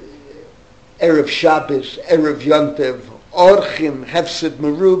 Erev Shabbos, Erev Yontev, Orchim, Hefsed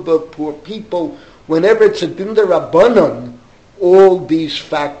Meruba, poor people, whenever it's a Din D'Rabbanan, all these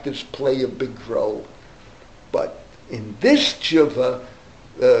factors play a big role. But in this tshuva,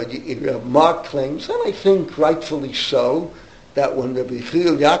 Mark claims, and I think rightfully so, that when Rabbi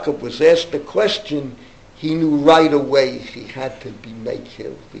Yechiel Yaakov was asked the question, he knew right away he had to be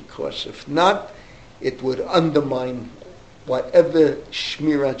Mekil, because if not, it would undermine whatever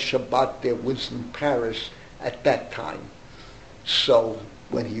Shmirat Shabbat there was in Paris at that time. So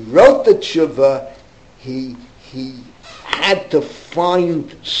when he wrote the tshuva, he had to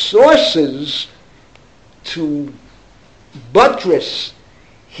find sources to buttress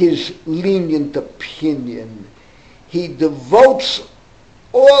his lenient opinion. He devotes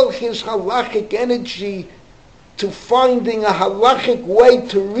all his halachic energy to finding a halachic way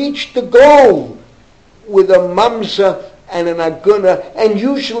to reach the goal with a mamza and an aguna, and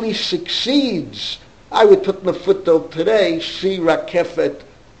usually succeeds. I would put in the footnote today, see Rakefet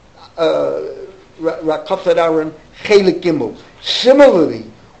Aaron Chelik Gimel. Similarly,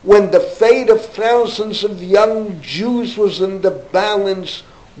 when the fate of thousands of young Jews was in the balance,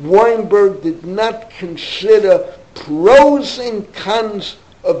 Weinberg did not consider pros and cons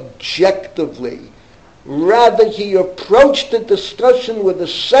objectively. Rather, he approached the discussion with a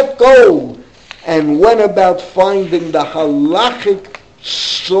set goal and went about finding the halachic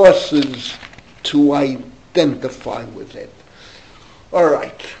sources to identify with it. All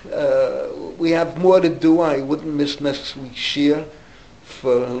right, we have more to do. I wouldn't miss next week's shir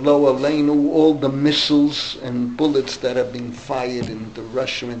for Lo Aleinu, all the missiles and bullets that are being fired into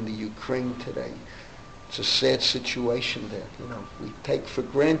Russia and the Ukraine today. It's a sad situation there. We take for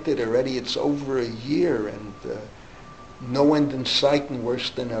granted already it's over a year and no end in sight and worse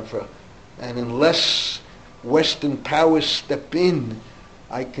than ever. And unless Western powers step in,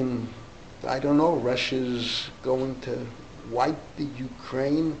 I don't know, Russia's going to wipe the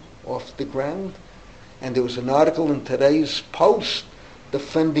Ukraine off the ground. And there was an article in today's Post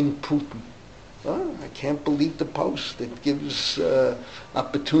defending Putin. Oh, I can't believe the Post. It gives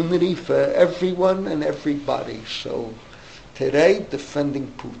opportunity for everyone and everybody. So today, defending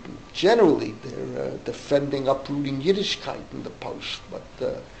Putin. Generally, they're defending uprooting Yiddishkeit in the Post,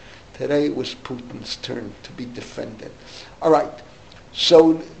 but today it was Putin's turn to be defended. All right.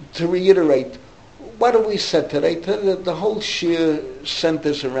 So to reiterate, what have we said today? The whole shir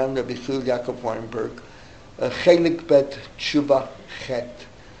centers around Rabbi Yechiel Yaakov Weinberg. Chelik Bet Tshuva Chet.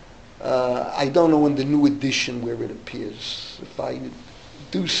 I don't know in the new edition where it appears. If I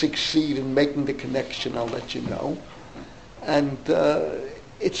do succeed in making the connection, I'll let you know. And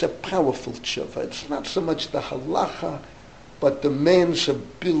it's a powerful tshuva. It's not so much the halacha, but the man's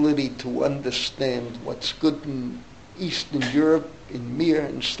ability to understand what's good in Eastern Europe, in Mir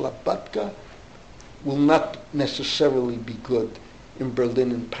and Slobodka, will not necessarily be good in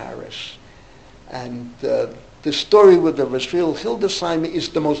Berlin and Paris. And the story with the Rasriel Hildesheimer is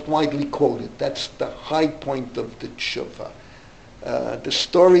the most widely quoted. That's the high point of the tshuva. The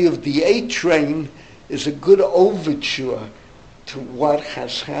story of the A train is a good overture to what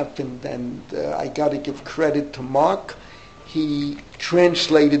has happened, and I got to give credit to Mark. He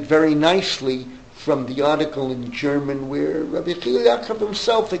translated very nicely from the article in German where Rabbi Yechiel Yaakov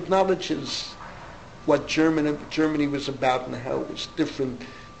himself acknowledges what Germany was about and how it was different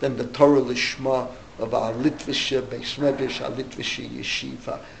than the Torah Lishma of our Litvische Beis Medrash, our Litvische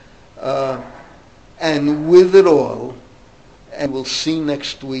Yeshiva. And with it all, and we'll see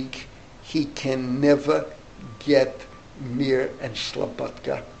next week, he can never get Mir and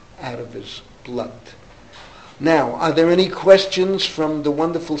Slobodka out of his blood. Now, are there any questions from the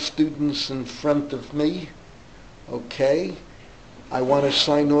wonderful students in front of me? Okay. I want to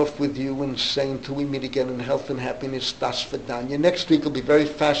sign off with you and say until we meet again in health and happiness, Das Vidanya. Next week will be very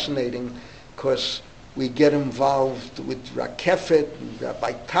fascinating because we get involved with Rakefet and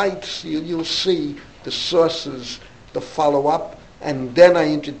Rabbi Teitz. You'll see the sources, the follow-up, and then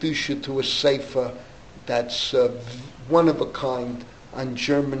I introduce you to a sefer that's one of a kind on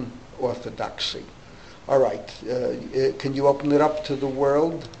German Orthodoxy. All right, can you open it up to the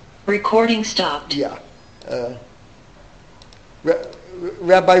world? Recording stopped. Yeah.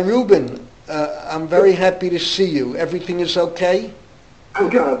 Rabbi Rubin, I'm very happy to see you. Everything is okay?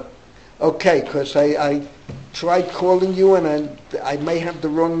 Okay. Okay, because I tried calling you and I may have the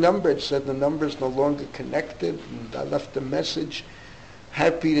wrong number. It said the number is no longer connected, and I left a message.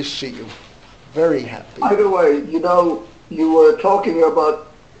 Happy to see you. Very happy. By the way, you were talking about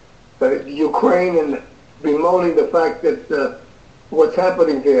Ukraine and bemoaning the fact that what's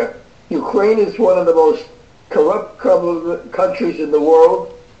happening there. Ukraine is one of the most corrupt countries in the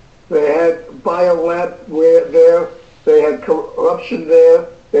world. They had biolab there. They had corruption there.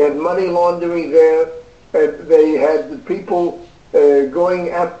 They had money laundering there. And they had people going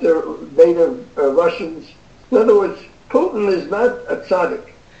after native Russians. In other words, Putin is not a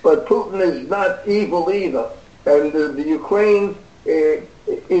tzaddik, but Putin is not evil either. And the Ukraine is,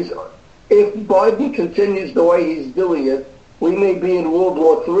 if Biden continues the way he's doing it, we may be in World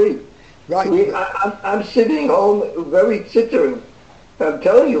War III. Right. I'm sitting home very tittering. I'm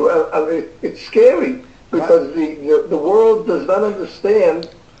telling you, it's scary because the world does not understand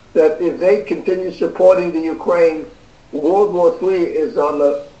that if they continue supporting the Ukraine, World War III is on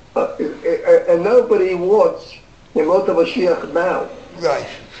the, and nobody wants Yemot HaMashiach now. Right.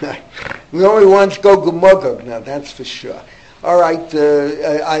 No one wants Gog Magog now, that's for sure. All right,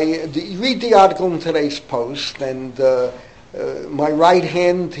 read the article in today's Post, and my right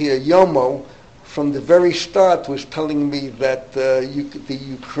hand here, Yomo, from the very start was telling me that the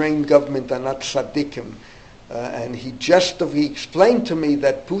Ukraine government are not tzaddikim. And he explained to me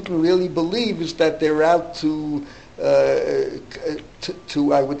that Putin really believes that they're out to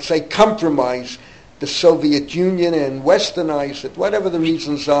I would say, compromise the Soviet Union and westernize it. Whatever the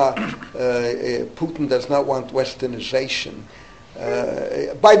reasons are, Putin does not want westernization.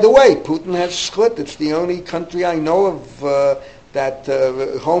 By the way, Putin has zchut. It's the only country I know of that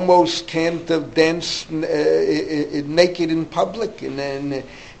homos can't dance naked in public, and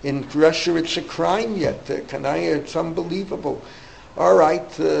in Russia it's a crime yet. It's unbelievable. All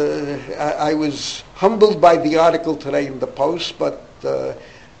right, I was humbled by the article today in the Post, but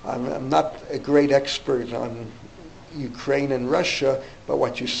I'm not a great expert on Ukraine and Russia, but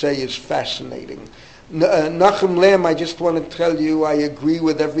what you say is fascinating. Nachum Lamb, I just want to tell you I agree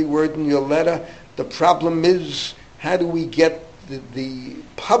with every word in your letter. The problem is, how do we get the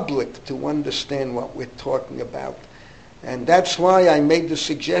public to understand what we're talking about? And that's why I made the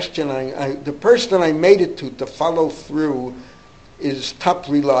suggestion. The person I made it to follow through is top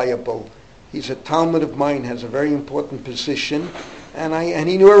reliable. He's a Talmud of mine, has a very important position, and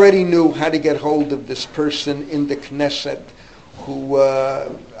he already knew how to get hold of this person in the Knesset, who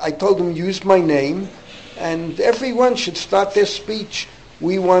I told him use my name, and everyone should start their speech.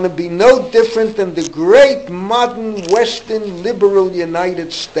 We want to be no different than the great modern Western liberal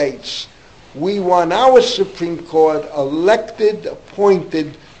United States. We want our Supreme Court elected,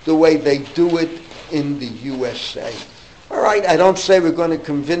 appointed the way they do it in the USA. All right, I don't say we're going to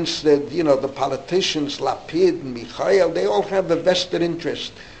convince the politicians, Lapid and Mikhail, they all have a vested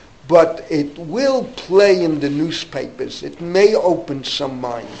interest. But it will play in the newspapers. It may open some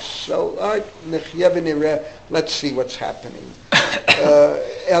minds. So, all right, let's see what's happening.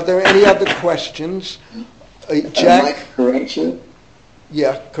 Are there any other questions? Jack? Correction?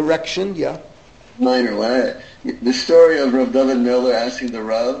 Yeah, correction, yeah. Minor one. The story of Rav David Miller asking the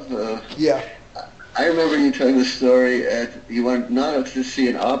Rav. Yeah. I remember you telling the story you went not to see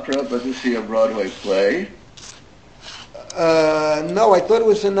an opera, but to see a Broadway play. No, I thought it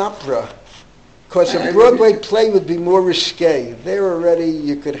was an opera. Because a Broadway play would be more risque. There already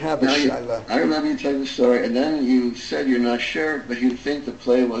you could have a Shiloh. I remember you telling the story, and then you said you're not sure, but you think the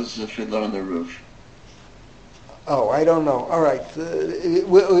play was Fiddler on the Roof. Oh, I don't know. All right.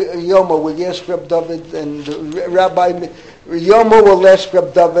 Yomo will ask Reb David, and Rabbi Yomo will ask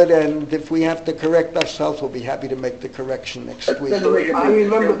Reb David, and if we have to correct ourselves, we'll be happy to make the correction next week. I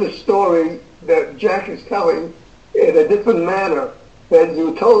remember the story that Jack is telling in a different manner. That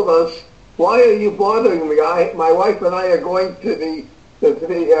you told us, why are you bothering me? My wife and I are going to the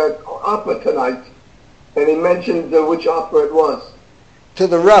opera tonight. And he mentioned which opera it was. To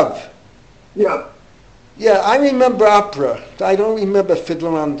the Rav? Yeah. Yeah, I remember opera. I don't remember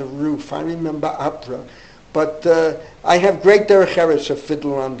Fiddler on the Roof. I remember opera. But I have great derech eretz of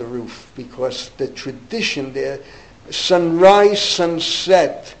Fiddler on the Roof, because the tradition there, sunrise,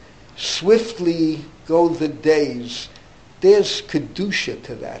 sunset, swiftly go the days. There's kedusha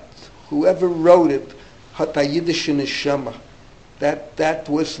to that. Whoever wrote it, Hatayidish Neshama, that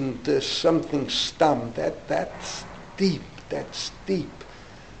wasn't something stum. That's deep. That's deep.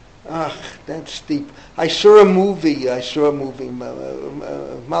 That's deep. I saw a movie.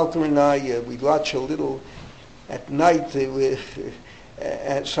 Malcolm and I, we watch a little at night.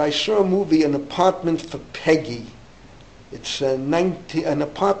 So I saw a movie, An Apartment for Peggy. It's An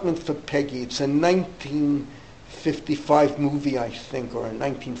Apartment for Peggy. It's a 1955 movie, I think, or a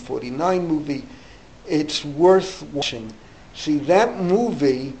 1949 movie. It's worth watching. See, that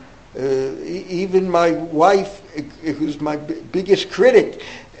movie Even my wife, who's my biggest critic,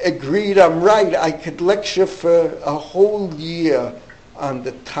 agreed I'm right. I could lecture for a whole year on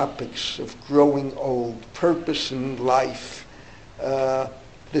the topics of growing old, purpose in life.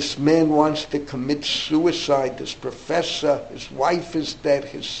 This man wants to commit suicide, this professor, his wife is dead,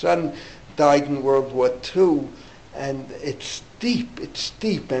 his son died in World War II, and it's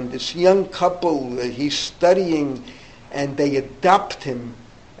deep, and this young couple, he's studying, and they adopt him,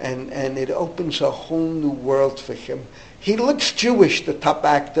 and it opens a whole new world for him. He looks Jewish, the top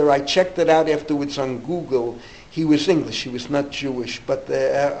actor. I checked it out afterwards on Google. He was English, he was not Jewish, but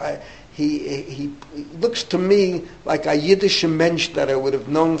he looks to me like a Yiddish mensch that I would have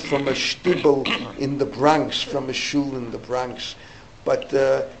known from a shtibel in the Bronx, from a shul in the Bronx. But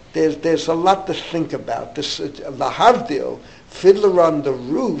there's a lot to think about. This lahavdil, Fiddler on the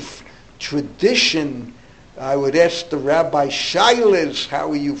Roof, tradition. I would ask the Rabbi Shilas,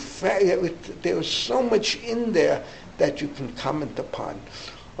 how are you? There's so much in there that you can comment upon.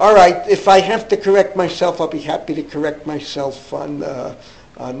 All right, if I have to correct myself, I'll be happy to correct myself on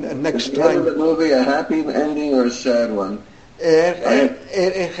next Is time. the movie a happy ending or a sad one?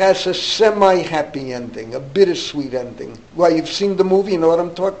 It has a semi-happy ending, a bittersweet ending. Well, you've seen the movie, you know what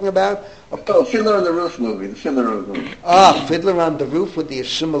I'm talking about? Fiddler on the Roof movie, the Fiddler on the Roof. Fiddler on the Roof with the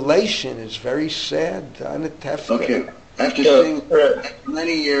assimilation is very sad. Okay, after seeing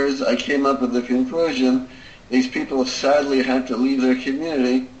many years, I came up with the conclusion, these people sadly had to leave their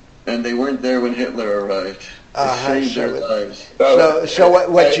community, and they weren't there when Hitler arrived. They saved their lives.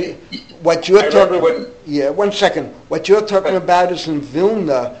 What you're talking? Yeah, 1 second. What you're talking about is in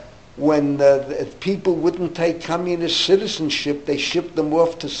Vilna, when the people wouldn't take communist citizenship, they shipped them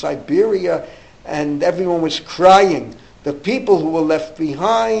off to Siberia, and everyone was crying. The people who were left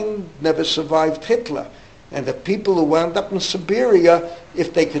behind never survived Hitler, and the people who wound up in Siberia,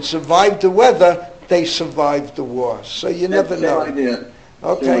 if they could survive the weather, they survived the war. So you never know. Idea.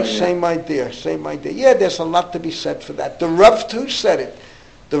 Okay, same idea. Yeah, there's a lot to be said for that. The Rav too said it.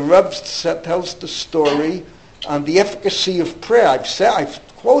 The Rav tells the story on the efficacy of prayer. I've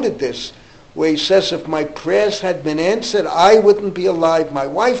quoted this, where he says, if my prayers had been answered, I wouldn't be alive, my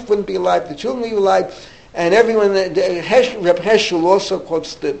wife wouldn't be alive, the children would be alive, and everyone. Reb Heschel also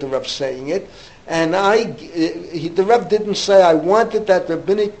quotes the Rav saying it. And the Rav didn't say, I wanted that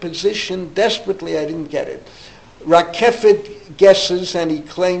rabbinic position desperately, I didn't get it. Rakefet guesses, and he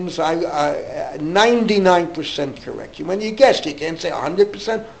claims 99% correct. When you guess, you can't say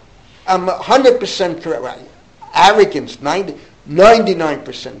 100%. I'm 100% correct. Right. Arrogance,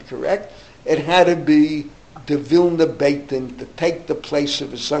 99% correct. It had to be the Vilna Beit Din to take the place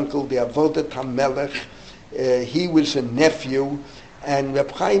of his uncle, the Avodat HaMelech. He was a nephew, and Reb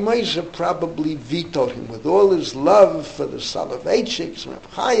Chaim Ozer probably vetoed him with all his love for the Soloveitchiks and Reb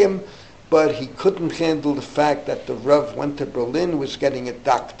Chaim, but he couldn't handle the fact that the Rav went to Berlin, was getting a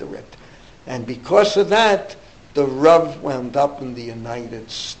doctorate. And because of that, the Rav wound up in the United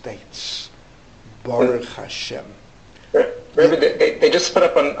States. Baruch Hashem. Rabbi, they just put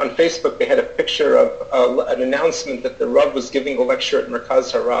up on Facebook, they had a picture of an announcement that the Rav was giving a lecture at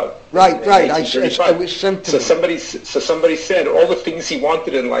Merkaz Harav. Right. I was sent to somebody said all the things he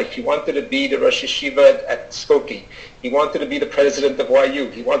wanted in life. He wanted to be the Rosh Yeshiva at Skokie. He wanted to be the president of YU.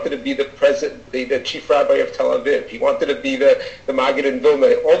 He wanted to be the chief rabbi of Tel Aviv. He wanted to be the Maggid in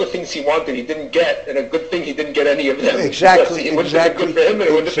Vilna. All the things he wanted, he didn't get, and a good thing he didn't get any of them. Exactly. It wouldn't have been good for him, and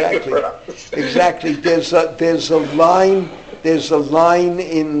it wouldn't have been good for us. Exactly. There's a line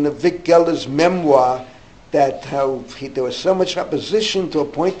in Vic Geller's memoir that there was so much opposition to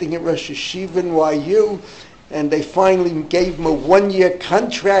appointing him Rosh Yeshiva in YU, and they finally gave him a 1-year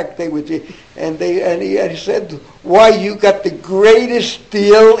contract. He said, "Why, you got the greatest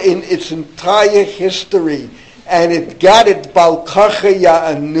deal in its entire history, and it got it bal kacha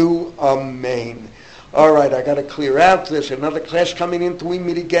ya'anu amen." All right, I got to clear out. There's another class coming in till we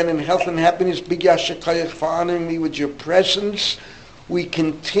meet again in health and happiness. Big Yashakayach for honoring me with your presence. We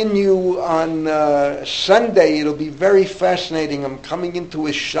continue on Sunday. It'll be very fascinating. I'm coming into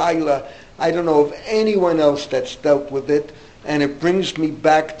a shaila. I don't know of anyone else that's dealt with it, and it brings me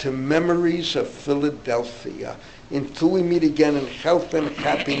back to memories of Philadelphia. Until we meet again in health and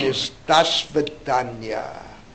happiness, das Vidanya.